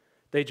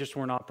 They just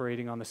weren't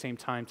operating on the same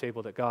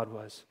timetable that God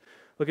was.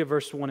 Look at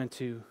verse 1 and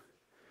 2.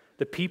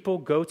 The people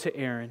go to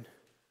Aaron,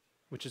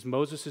 which is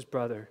Moses'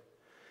 brother,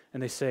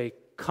 and they say,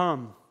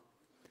 "Come,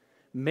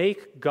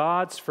 make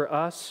gods for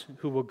us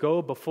who will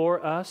go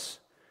before us,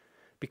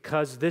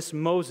 because this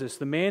Moses,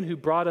 the man who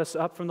brought us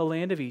up from the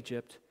land of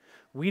Egypt,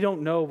 we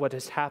don't know what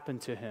has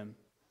happened to him."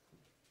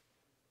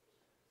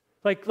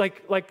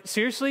 Like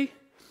seriously?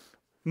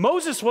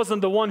 Moses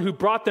wasn't the one who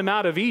brought them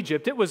out of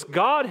Egypt. It was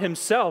God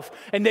himself.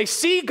 And they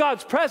see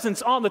God's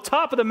presence on the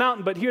top of the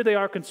mountain, but here they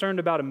are concerned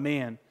about a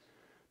man,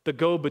 the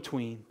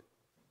go-between.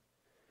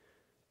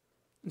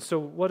 And so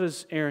what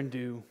does Aaron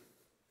do?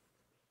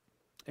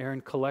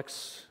 Aaron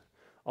collects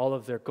all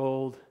of their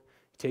gold,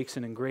 he takes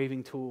an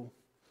engraving tool,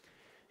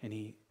 and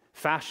he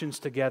fashions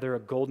together a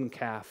golden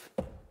calf.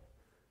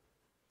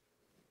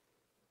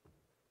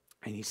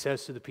 And he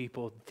says to the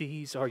people,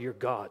 "These are your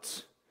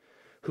gods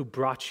who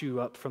brought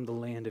you up from the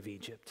land of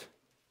Egypt."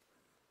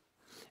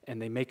 And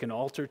they make an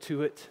altar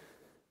to it,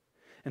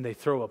 and they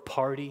throw a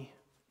party,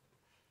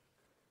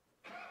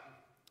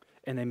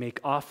 and they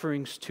make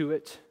offerings to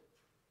it.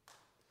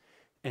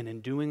 And in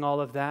doing all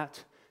of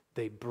that,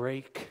 they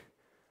break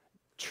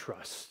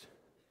trust.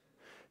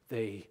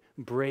 They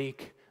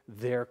break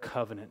their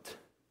covenant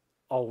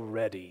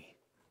already.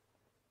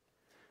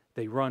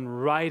 They run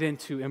right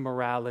into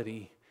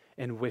immorality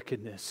and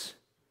wickedness.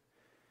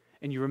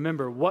 And you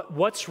remember,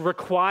 what's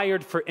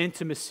required for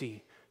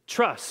intimacy?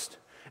 Trust.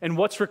 And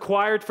what's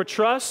required for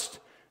trust?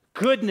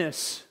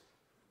 Goodness.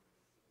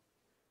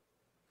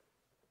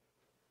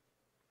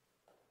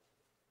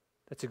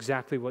 That's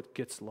exactly what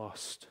gets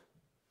lost.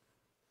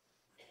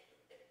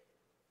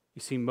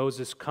 You see,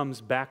 Moses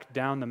comes back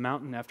down the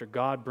mountain after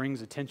God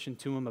brings attention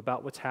to him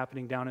about what's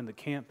happening down in the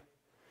camp.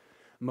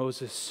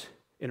 Moses,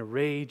 in a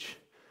rage,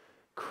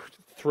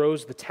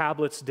 throws the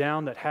tablets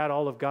down that had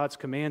all of God's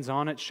commands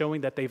on it,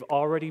 showing that they've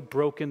already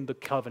broken the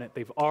covenant.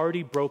 They've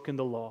already broken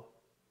the law.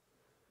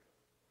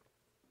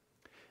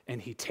 And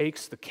he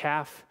takes the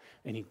calf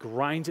and he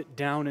grinds it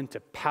down into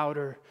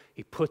powder.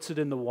 He puts it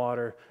in the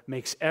water,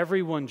 makes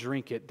everyone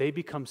drink it. They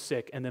become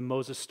sick, and then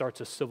Moses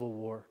starts a civil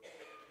war.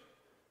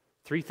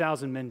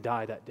 3,000 men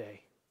die that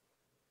day.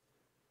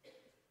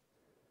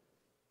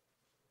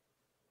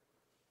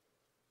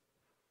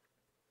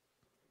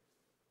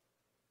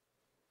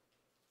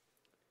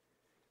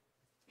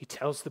 He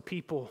tells the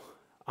people,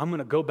 I'm going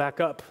to go back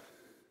up.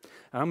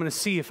 And I'm going to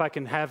see if I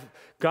can have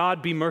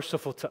God be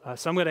merciful to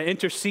us. I'm going to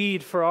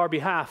intercede for our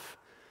behalf.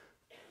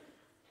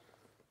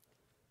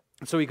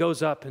 And so he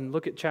goes up, and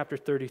look at chapter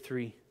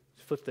 33.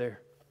 Flip there.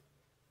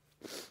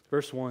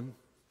 Verse 1.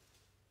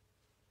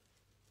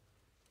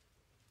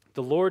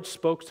 The Lord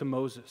spoke to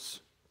Moses.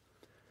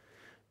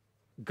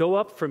 Go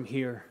up from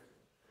here,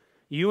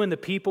 you and the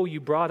people you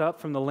brought up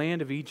from the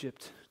land of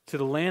Egypt, to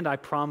the land I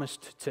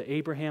promised to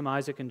Abraham,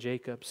 Isaac, and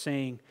Jacob,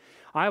 saying,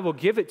 I will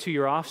give it to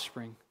your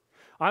offspring.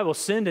 I will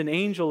send an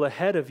angel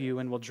ahead of you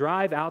and will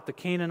drive out the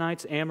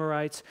Canaanites,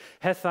 Amorites,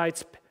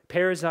 Hethites,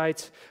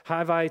 Perizzites,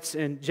 Hivites,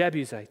 and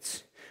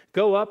Jebusites.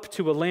 Go up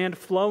to a land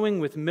flowing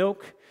with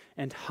milk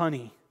and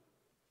honey.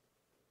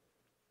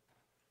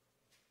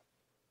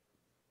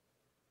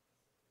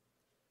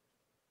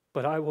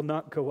 But I will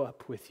not go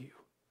up with you,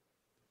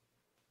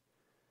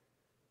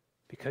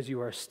 because you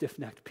are a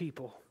stiff-necked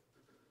people.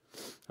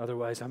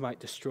 Otherwise, I might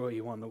destroy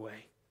you on the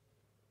way.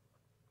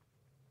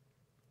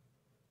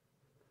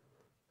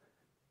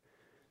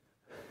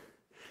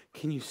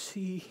 Can you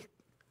see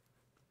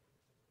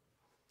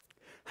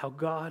how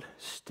God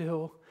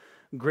still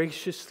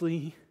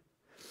graciously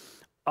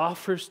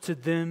offers to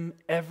them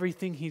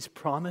everything He's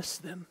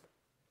promised them?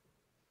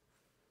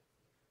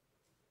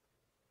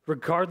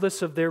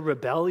 Regardless of their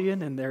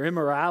rebellion and their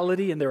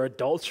immorality and their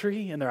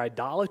adultery and their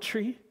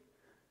idolatry.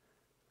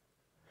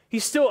 He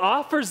still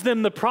offers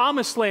them the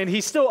promised land.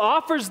 He still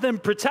offers them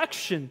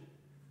protection.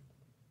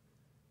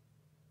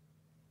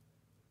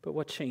 But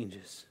what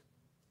changes?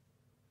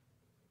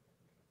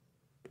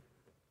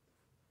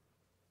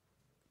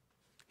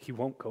 He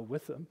won't go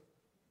with them.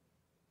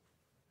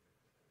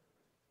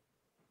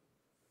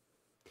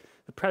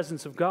 The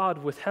presence of God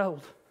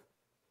withheld.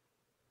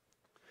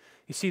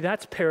 You see,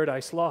 that's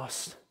paradise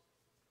lost.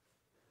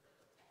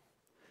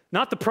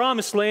 Not the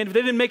promised land. If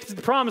they didn't make it to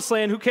the promised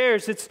land, who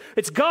cares?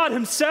 It's God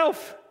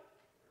Himself.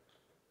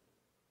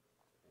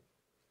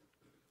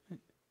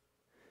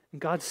 And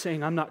God's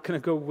saying, I'm not going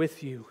to go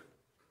with you.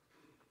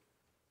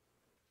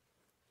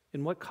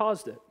 And what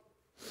caused it?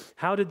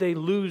 How did they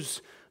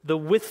lose the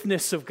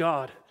withness of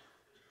God?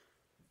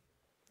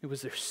 It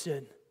was their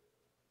sin.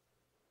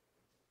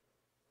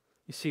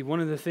 You see, one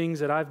of the things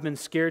that I've been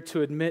scared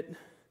to admit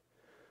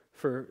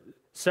for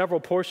several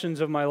portions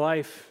of my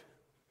life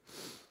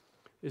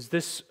is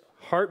this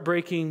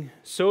heartbreaking,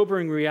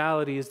 sobering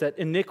reality is that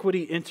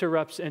iniquity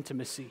interrupts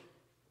intimacy.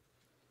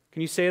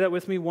 Can you say that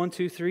with me? 1,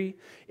 2, 3.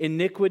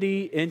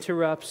 Iniquity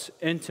interrupts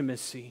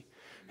intimacy.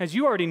 As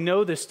you already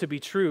know this to be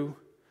true,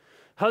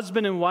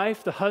 husband and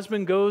wife, the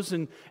husband goes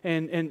and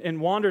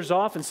wanders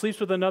off and sleeps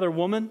with another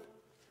woman,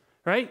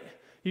 right?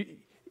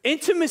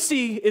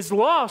 Intimacy is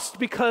lost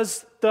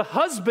because the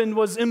husband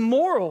was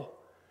immoral.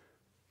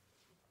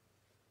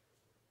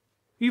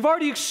 You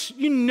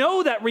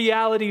know that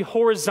reality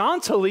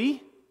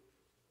horizontally.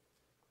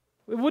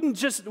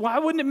 Why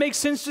wouldn't it make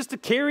sense just to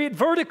carry it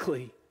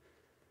vertically?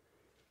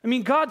 I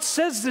mean, God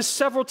says this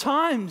several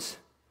times.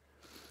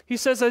 He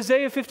says,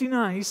 Isaiah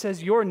 59, He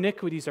says, your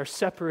iniquities are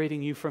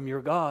separating you from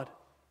your God,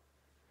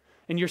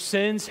 and your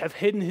sins have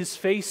hidden His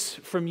face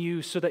from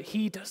you so that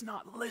He does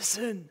not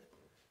listen.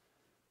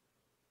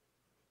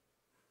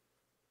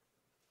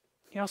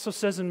 He also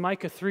says in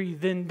Micah 3,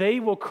 then they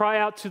will cry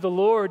out to the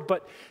Lord,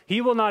 but He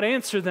will not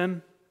answer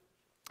them.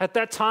 At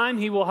that time,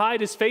 He will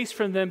hide His face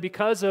from them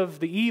because of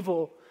the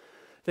evil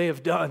they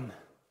have done.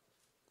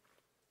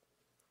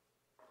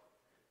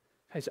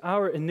 Guys,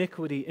 our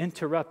iniquity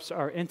interrupts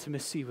our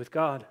intimacy with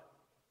God.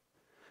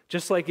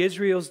 Just like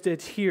Israel's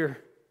did here.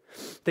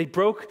 They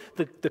broke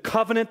the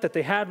covenant that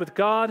they had with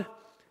God.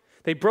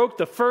 They broke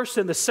the first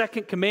and the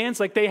second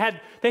commands. Like they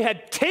had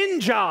 10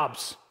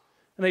 jobs.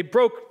 And they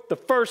broke the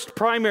first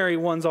primary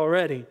ones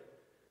already.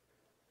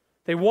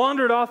 They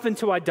wandered off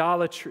into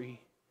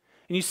idolatry.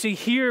 And you see,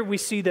 here we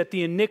see that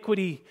the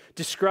iniquity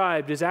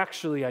described is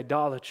actually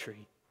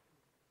idolatry.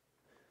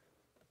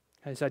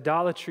 As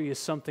idolatry is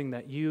something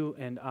that you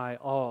and I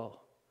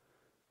all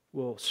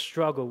will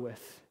struggle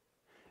with.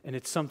 And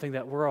it's something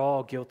that we're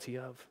all guilty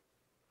of.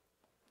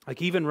 Like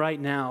even right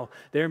now,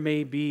 there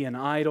may be an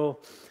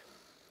idol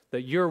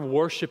that you're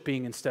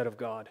worshiping instead of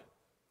God.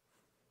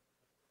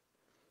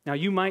 Now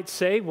you might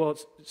say, well,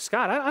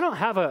 Scott, I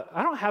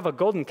don't have a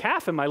golden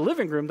calf in my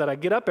living room that I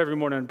get up every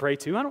morning and pray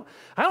to. I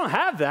don't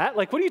have that.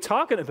 Like, what are you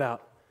talking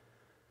about?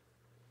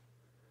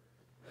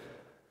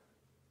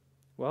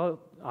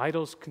 Well,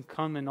 idols can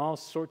come in all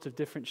sorts of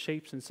different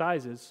shapes and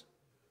sizes.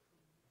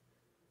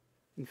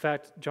 In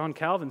fact, John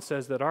Calvin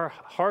says that our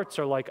hearts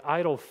are like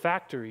idol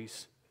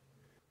factories.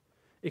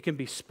 It can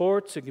be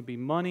sports, it can be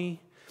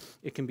money,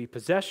 it can be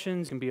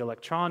possessions, it can be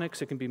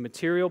electronics, it can be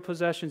material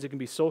possessions, it can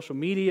be social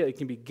media, it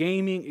can be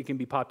gaming, it can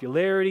be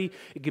popularity,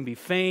 it can be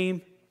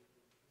fame.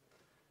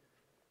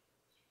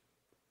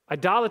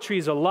 Idolatry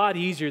is a lot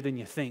easier than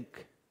you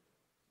think.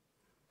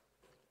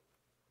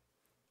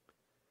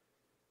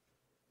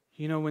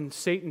 You know, when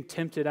Satan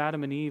tempted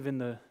Adam and Eve in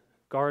the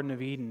Garden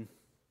of Eden,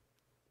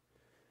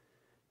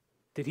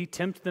 did he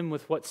tempt them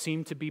with what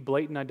seemed to be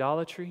blatant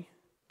idolatry?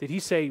 Did he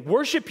say,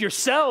 worship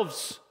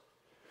yourselves?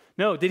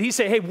 No. Did he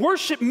say, hey,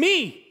 worship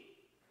me?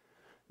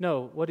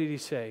 No. What did he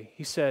say?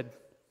 He said,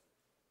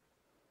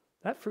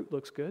 that fruit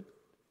looks good.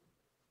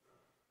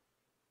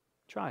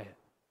 Try it.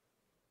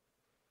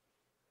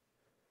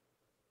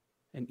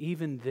 And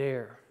even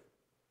there,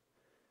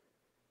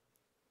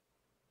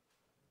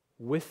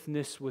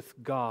 witness with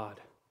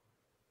God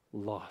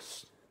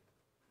lost.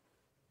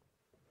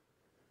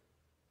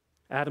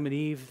 Adam and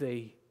Eve,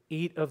 they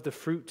eat of the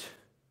fruit.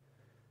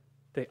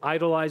 They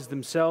idolize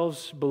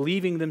themselves,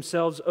 believing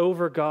themselves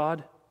over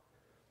God.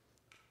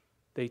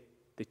 They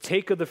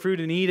take of the fruit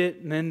and eat it,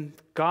 and then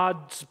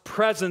God's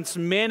presence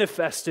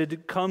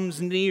manifested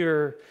comes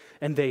near,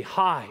 and they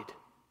hide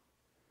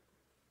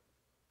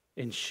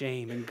in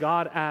shame. And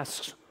God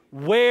asks,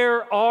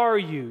 where are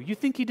you? You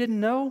think he didn't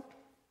know?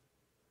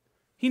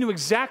 He knew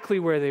exactly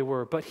where they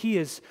were, but he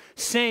is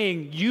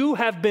saying, you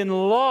have been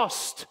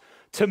lost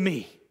to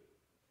me.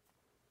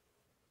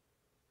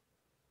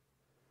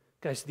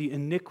 Guys, the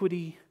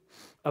iniquity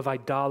of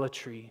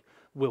idolatry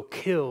will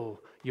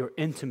kill your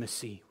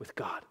intimacy with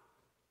God.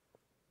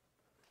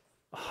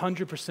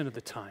 100% of the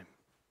time.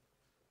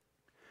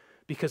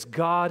 Because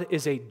God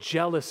is a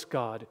jealous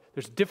God.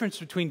 There's a difference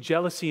between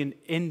jealousy and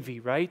envy,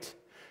 right?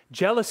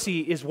 Jealousy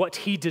is what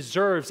he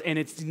deserves, and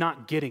it's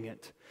not getting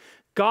it.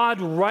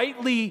 God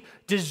rightly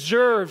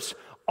deserves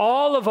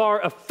all of our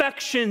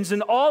affections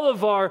and all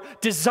of our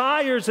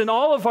desires and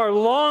all of our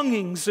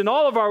longings and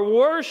all of our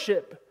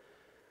worship.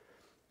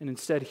 And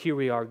instead, here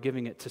we are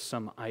giving it to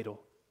some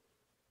idol.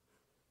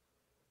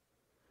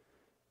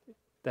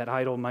 That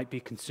idol might be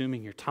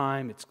consuming your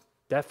time. It's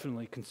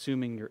definitely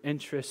consuming your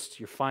interests,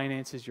 your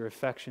finances, your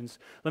affections.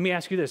 Let me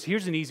ask you this.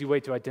 Here's an easy way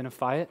to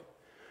identify it.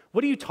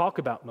 What do you talk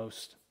about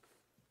most?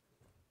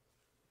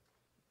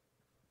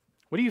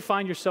 What do you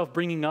find yourself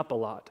bringing up a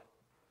lot?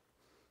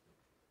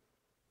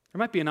 There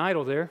might be an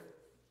idol there.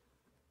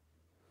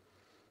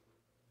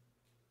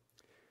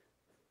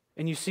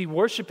 And you see,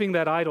 worshiping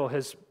that idol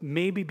has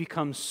maybe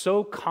become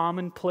so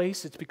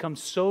commonplace, it's become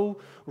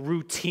so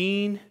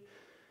routine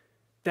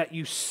that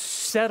you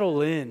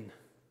settle in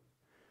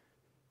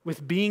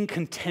with being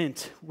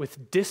content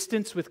with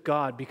distance with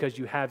God because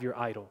you have your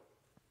idol.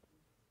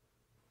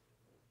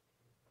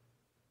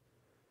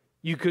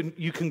 You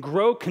can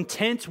grow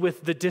content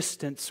with the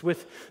distance,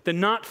 with the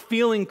not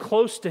feeling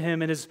close to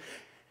him, and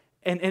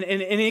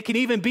it can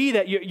even be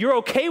that you're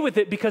okay with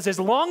it because as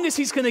long as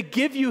he's going to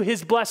give you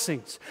his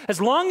blessings,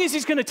 as long as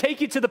he's going to take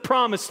you to the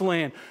promised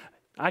land,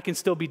 I can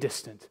still be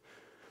distant.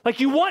 Like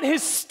you want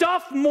his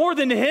stuff more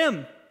than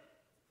him.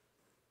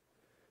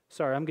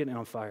 Sorry, I'm getting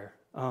on fire.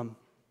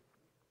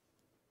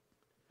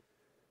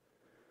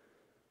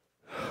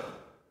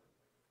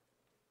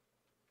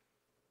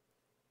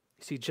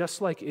 See, just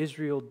like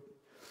Israel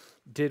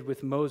did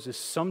with Moses,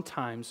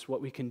 sometimes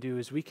what we can do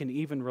is we can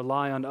even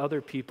rely on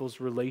other people's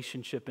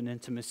relationship and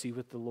intimacy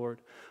with the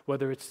Lord,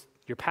 whether it's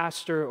your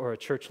pastor or a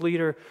church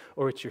leader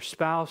or it's your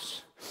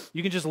spouse.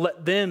 You can just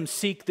let them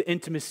seek the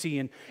intimacy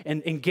and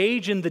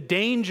engage in the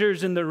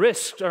dangers and the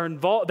risks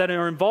that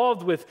are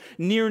involved with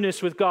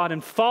nearness with God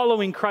and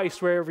following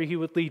Christ wherever he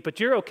would lead. But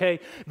you're okay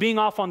being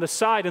off on the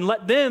side and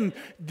let them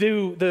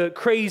do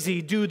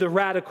the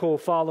radical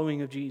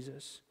following of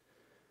Jesus.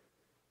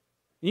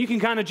 You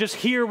can kind of just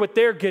hear what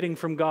they're getting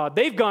from God.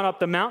 They've gone up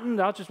the mountain.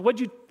 Would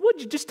you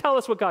just tell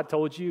us what God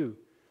told you?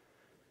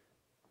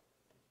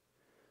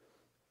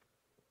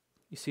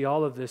 You see,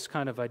 all of this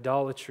kind of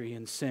idolatry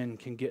and sin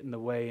can get in the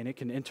way, and it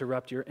can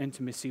interrupt your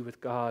intimacy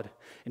with God.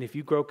 And if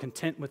you grow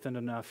content with it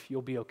enough,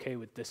 you'll be okay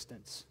with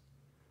distance.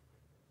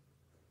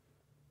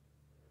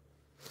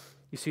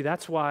 You see,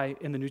 that's why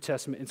in the New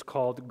Testament it's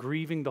called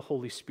grieving the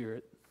Holy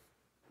Spirit.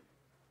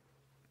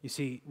 You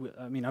see,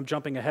 I'm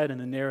jumping ahead in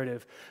the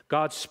narrative.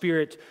 God's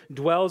Spirit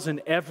dwells in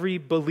every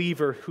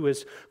believer who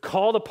has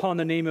called upon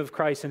the name of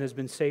Christ and has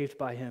been saved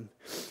by him.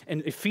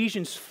 And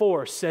Ephesians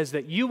 4 says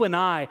that you and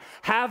I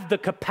have the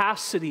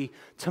capacity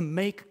to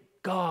make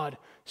God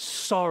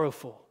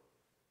sorrowful,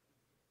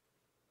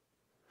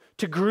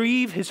 to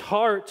grieve his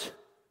heart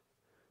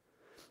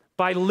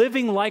by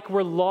living like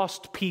we're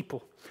lost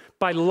people.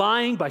 By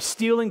lying, by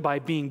stealing, by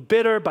being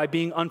bitter, by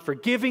being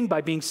unforgiving,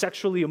 by being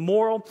sexually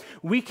immoral,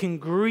 we can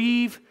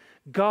grieve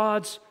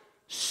God's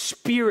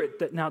Spirit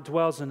that now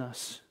dwells in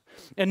us.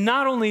 And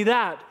not only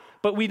that,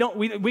 but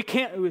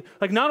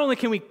not only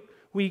can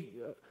we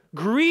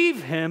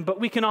grieve him, but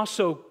we can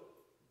also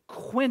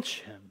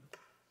quench him.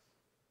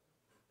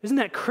 Isn't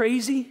that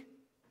crazy?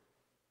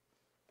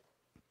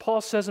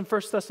 Paul says in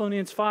 1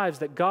 Thessalonians 5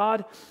 that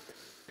God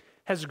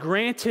has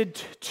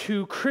granted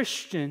to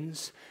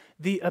Christians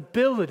the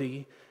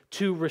ability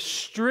to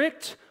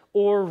restrict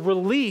or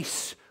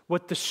release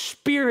what the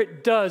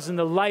Spirit does in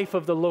the life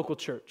of the local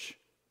church.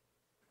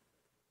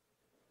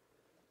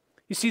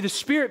 You see, the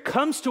Spirit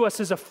comes to us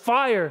as a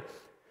fire,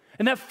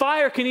 and that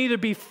fire can either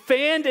be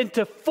fanned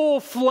into full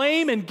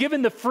flame and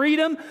given the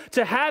freedom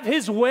to have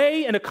His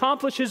way and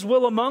accomplish His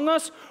will among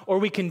us, or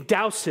we can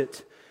douse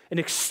it and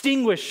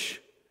extinguish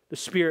the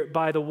Spirit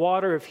by the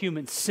water of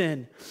human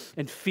sin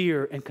and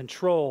fear and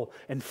control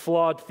and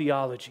flawed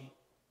theology.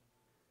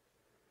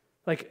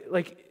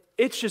 Like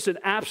it's just an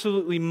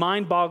absolutely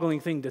mind-boggling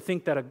thing to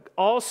think that an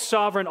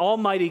all-sovereign,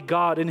 almighty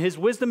God in His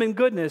wisdom and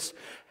goodness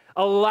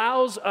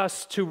allows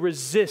us to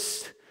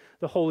resist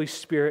the Holy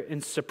Spirit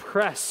and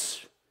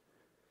suppress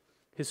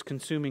His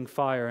consuming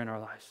fire in our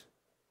lives.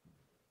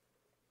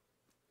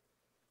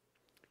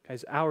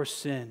 Guys, our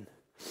sin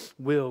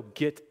will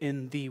get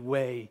in the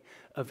way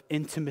of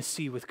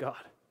intimacy with God.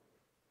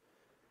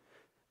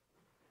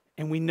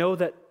 And we know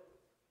that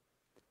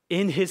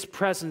in His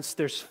presence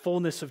there's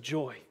fullness of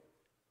joy.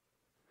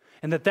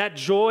 And that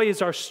joy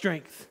is our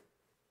strength.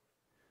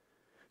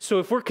 So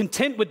if we're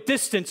content with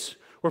distance,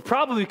 we're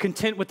probably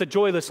content with the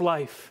joyless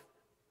life.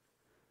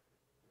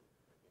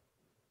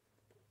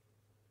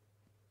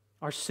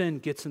 Our sin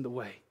gets in the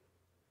way.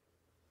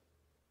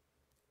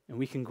 And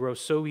we can grow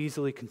so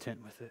easily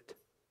content with it.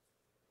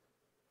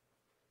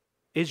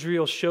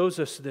 Israel shows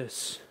us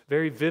this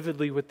very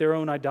vividly with their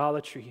own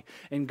idolatry.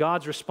 And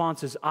God's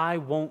response is, I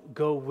won't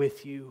go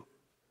with you.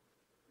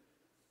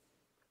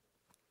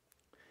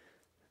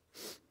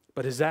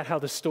 But is that how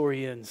the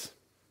story ends?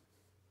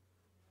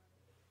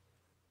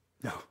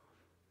 No.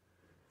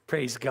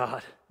 Praise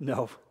God.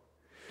 No.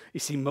 You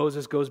see,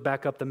 Moses goes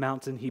back up the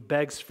mountain. He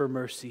begs for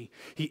mercy.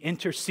 He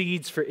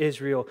intercedes for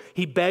Israel.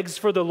 He begs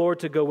for the Lord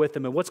to go with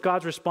him. And what's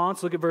God's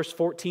response? Look at verse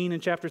 14 in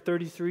chapter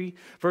 33.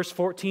 Verse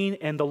 14,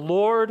 and the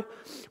Lord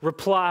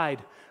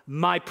replied,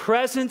 my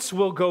presence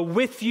will go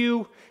with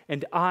you,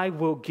 and I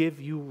will give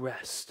you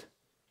rest.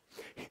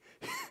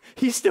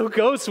 He still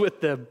goes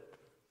with them.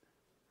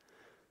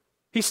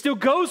 He still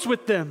goes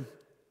with them.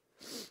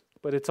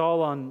 But it's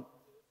all on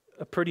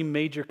a pretty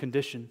major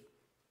condition.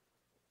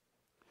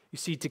 You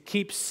see, to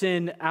keep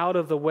sin out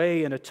of the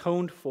way and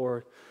atoned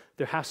for,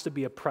 there has to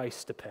be a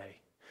price to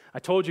pay. I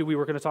told you we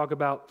were going to talk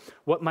about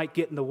what might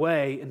get in the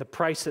way and the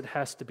price that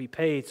has to be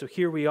paid. So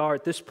here we are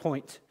at this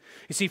point.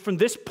 You see, from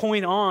this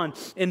point on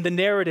in the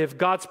narrative,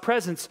 God's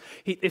presence,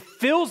 it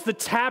fills the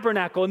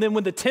tabernacle. And then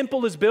when the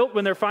temple is built,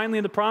 when they're finally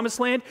in the promised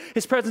land,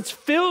 His presence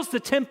fills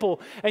the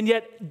temple. And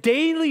yet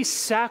daily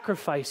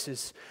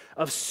sacrifices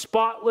of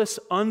spotless,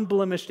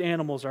 unblemished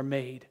animals are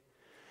made.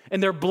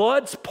 And their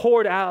blood's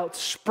poured out,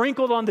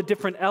 sprinkled on the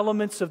different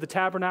elements of the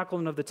tabernacle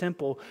and of the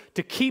temple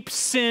to keep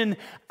sin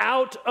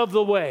out of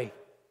the way.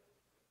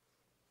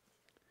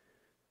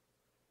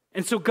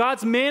 And so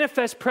God's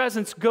manifest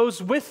presence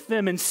goes with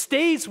them and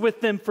stays with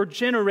them for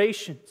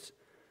generations.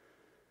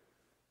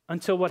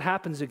 Until what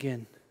happens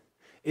again?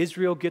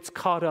 Israel gets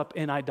caught up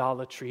in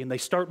idolatry and they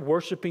start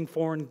worshiping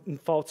foreign and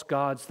false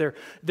gods.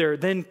 They're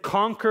then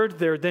conquered,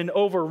 they're then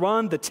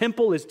overrun, the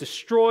temple is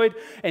destroyed,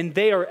 and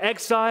they are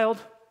exiled.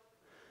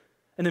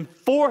 And then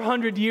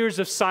 400 years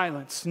of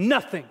silence,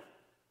 nothing.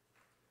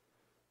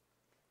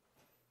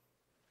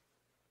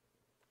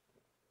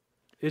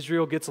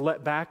 Israel gets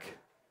let back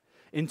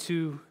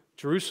into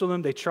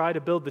Jerusalem. They try to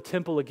build the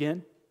temple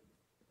again.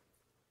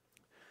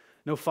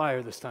 No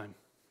fire this time.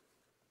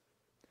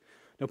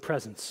 No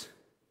presence.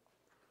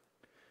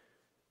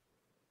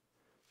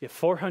 Yet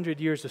 400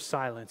 years of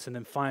silence, and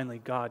then finally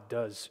God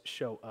does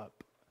show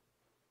up.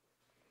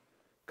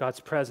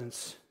 God's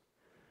presence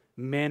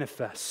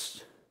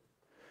manifests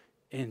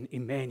in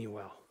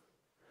Emmanuel,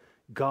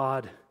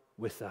 God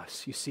with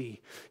us. You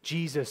see,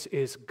 Jesus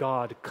is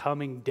God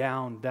coming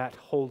down that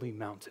holy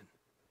mountain.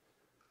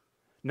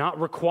 Not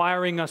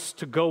requiring us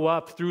to go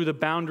up through the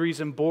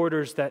boundaries and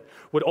borders that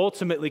would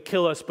ultimately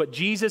kill us, but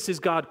Jesus is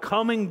God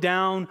coming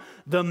down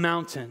the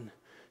mountain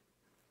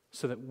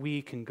so that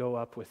we can go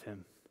up with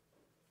Him.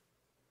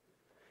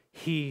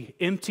 He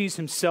empties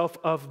Himself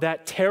of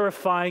that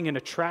terrifying and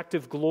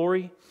attractive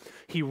glory.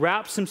 He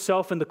wraps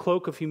Himself in the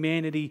cloak of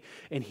humanity,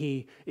 and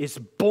He is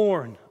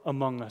born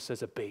among us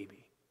as a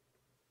baby.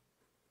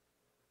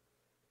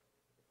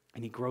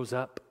 And He grows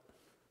up.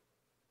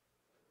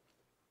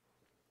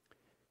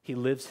 He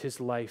lives His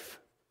life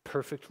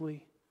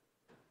perfectly.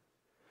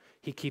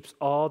 He keeps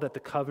all that the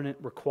covenant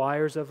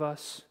requires of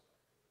us.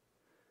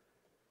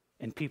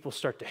 And people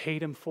start to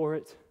hate Him for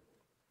it.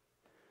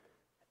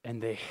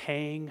 And they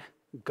hang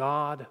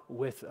God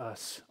with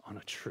us on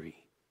a tree.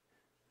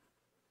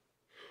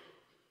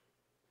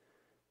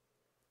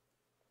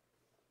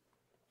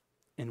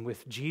 And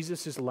with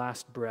Jesus'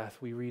 last breath,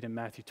 we read in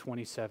Matthew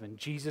 27,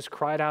 Jesus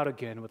cried out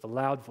again with a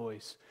loud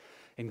voice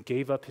and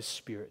gave up His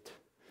spirit.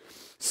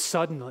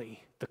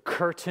 Suddenly, the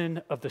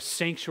curtain of the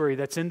sanctuary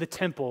that's in the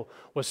temple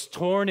was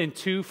torn in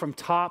two from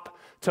top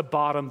to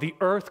bottom. The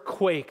earth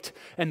quaked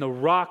and the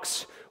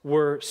rocks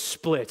were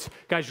split.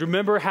 Guys,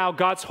 remember how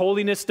God's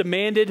holiness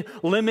demanded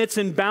limits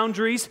and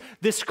boundaries?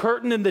 This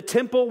curtain in the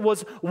temple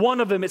was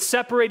one of them. It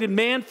separated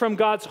man from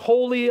God's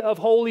holy of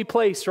holy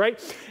place, right?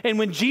 And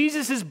when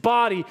Jesus'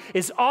 body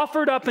is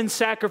offered up in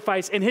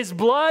sacrifice and his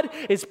blood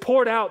is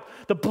poured out,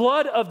 the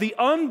blood of the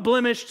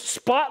unblemished,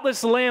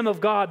 spotless Lamb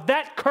of God,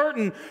 that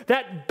curtain,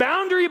 that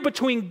boundary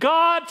between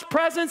God's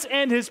presence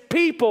and his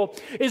people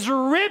is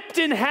ripped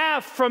in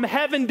half from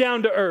heaven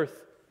down to earth.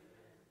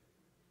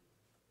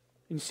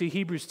 And you see,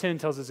 Hebrews 10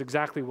 tells us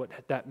exactly what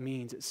that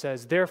means. It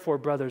says, therefore,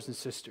 brothers and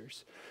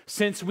sisters,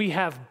 since we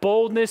have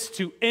boldness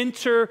to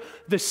enter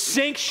the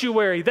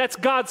sanctuary, that's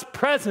God's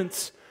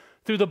presence,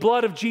 through the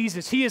blood of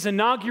Jesus, he has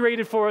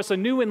inaugurated for us a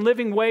new and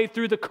living way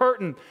through the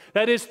curtain,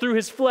 that is, through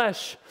his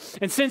flesh.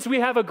 And since we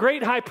have a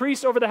great high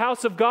priest over the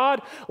house of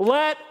God,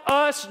 let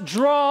us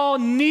draw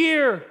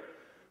near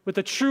with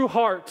a true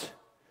heart,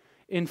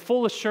 in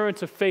full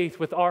assurance of faith,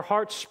 with our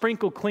hearts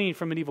sprinkled clean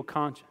from an evil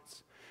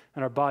conscience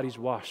and our bodies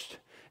washed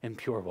in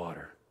pure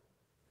water.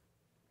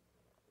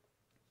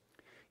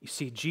 You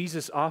see,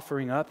 Jesus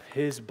offering up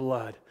his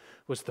blood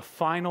was the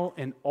final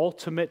and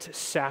ultimate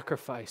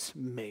sacrifice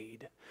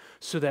made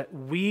so that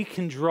we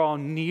can draw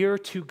near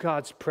to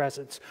God's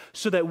presence,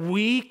 so that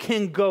we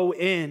can go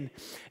in,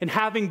 and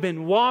having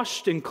been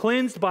washed and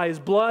cleansed by his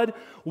blood,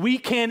 we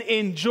can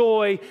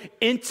enjoy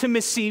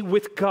intimacy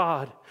with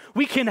God.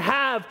 We can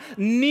have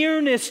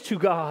nearness to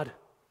God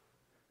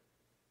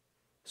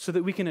so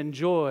that we can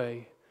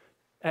enjoy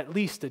at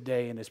least a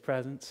day in his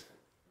presence,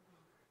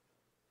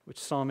 which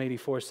Psalm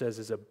 84 says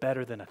is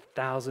better than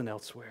 1,000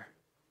 elsewhere.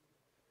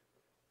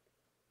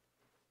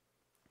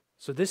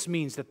 So this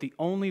means that the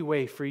only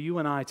way for you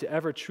and I to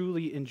ever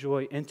truly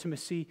enjoy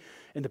intimacy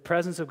in the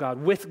presence of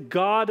God, with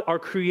God our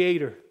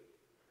Creator,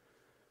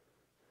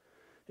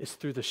 is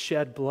through the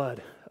shed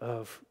blood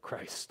of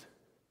Christ.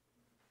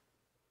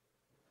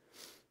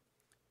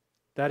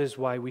 That is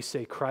why we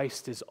say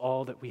Christ is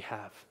all that we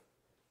have.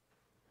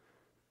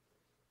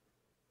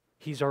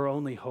 He's our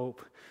only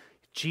hope.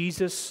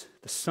 Jesus,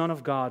 the Son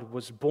of God,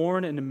 was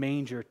born in a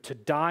manger to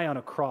die on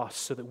a cross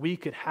so that we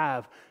could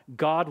have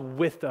God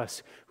with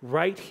us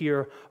right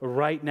here,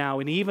 right now.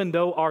 And even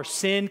though our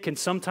sin can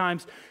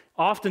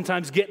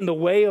oftentimes get in the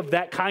way of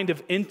that kind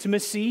of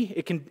intimacy,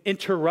 it can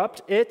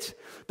interrupt it,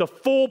 the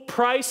full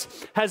price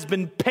has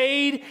been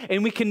paid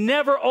and we can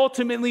never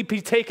ultimately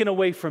be taken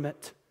away from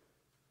it.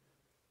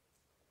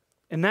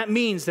 And that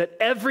means that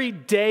every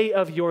day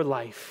of your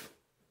life,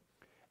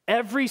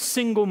 every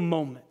single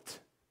moment,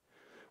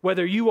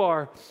 whether you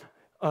are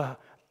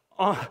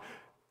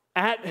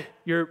at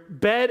your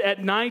bed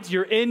at night,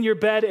 you're in your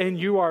bed and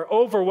you are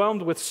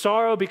overwhelmed with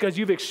sorrow because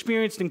you've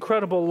experienced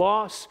incredible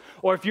loss,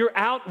 or if you're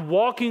out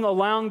walking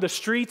along the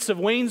streets of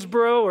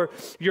Waynesboro or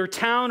your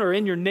town or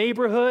in your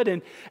neighborhood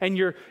and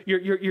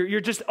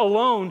you're just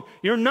alone,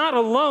 you're not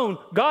alone.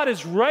 God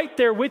is right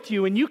there with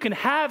you, and you can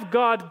have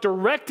God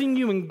directing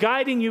you and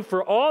guiding you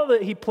for all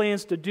that he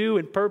plans to do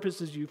and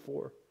purposes you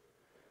for.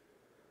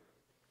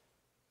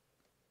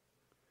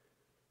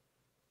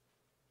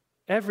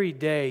 Every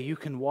day you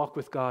can walk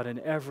with God in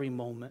every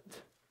moment.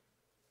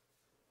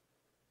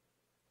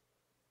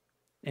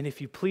 And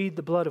if you plead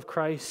the blood of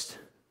Christ,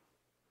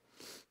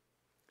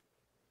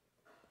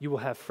 you will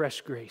have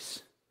fresh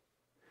grace.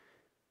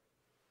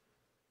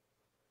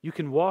 You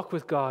can walk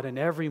with God in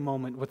every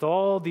moment with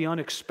all the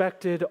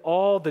unexpected,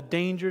 all the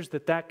dangers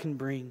that can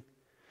bring.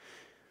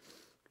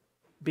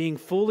 Being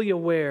fully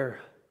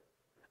aware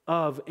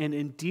of and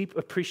in deep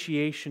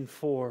appreciation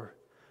for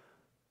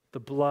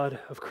the blood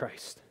of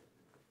Christ.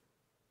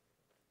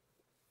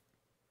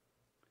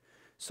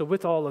 So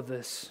with all of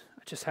this,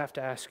 I just have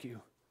to ask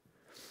you,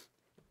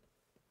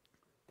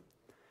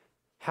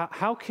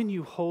 how can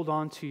you hold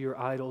on to your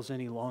idols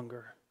any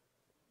longer?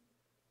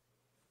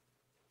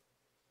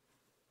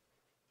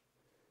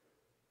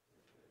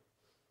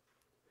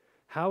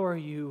 How are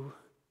you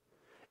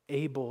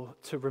able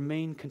to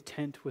remain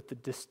content with the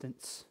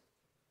distance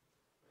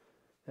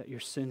that your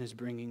sin is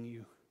bringing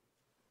you?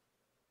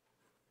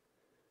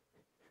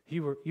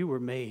 You were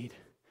made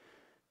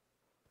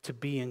to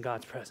be in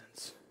God's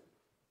presence.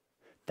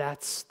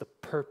 That's the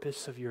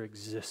purpose of your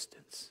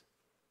existence.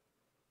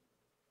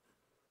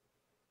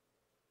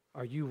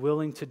 Are you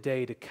willing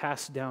today to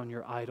cast down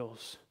your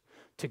idols,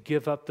 to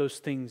give up those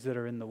things that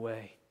are in the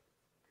way?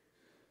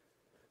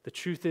 The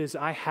truth is,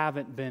 I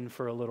haven't been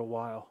for a little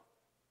while.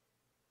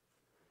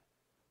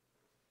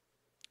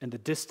 And the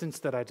distance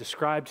that I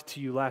described to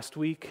you last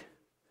week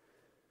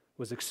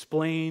was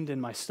explained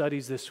in my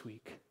studies this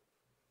week.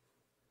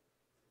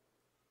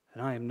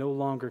 And I am no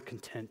longer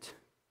content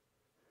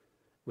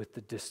with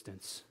the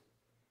distance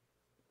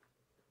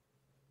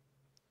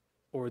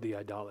or the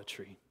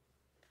idolatry.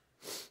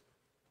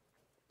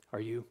 Are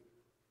you?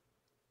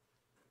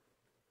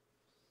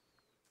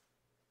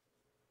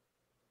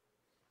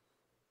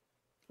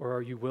 Or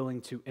are you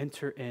willing to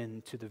enter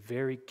into the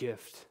very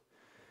gift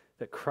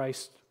that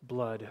Christ's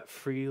blood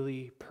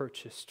freely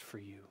purchased for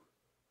you?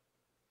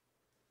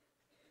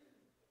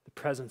 The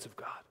presence of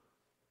God,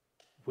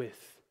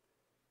 with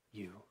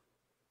you.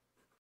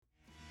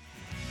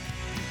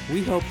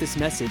 We hope this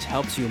message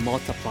helps you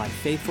multiply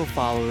faithful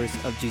followers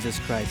of Jesus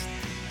Christ.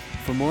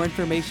 For more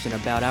information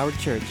about our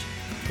church,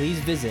 please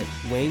visit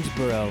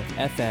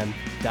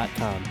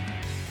waynesborofm.com.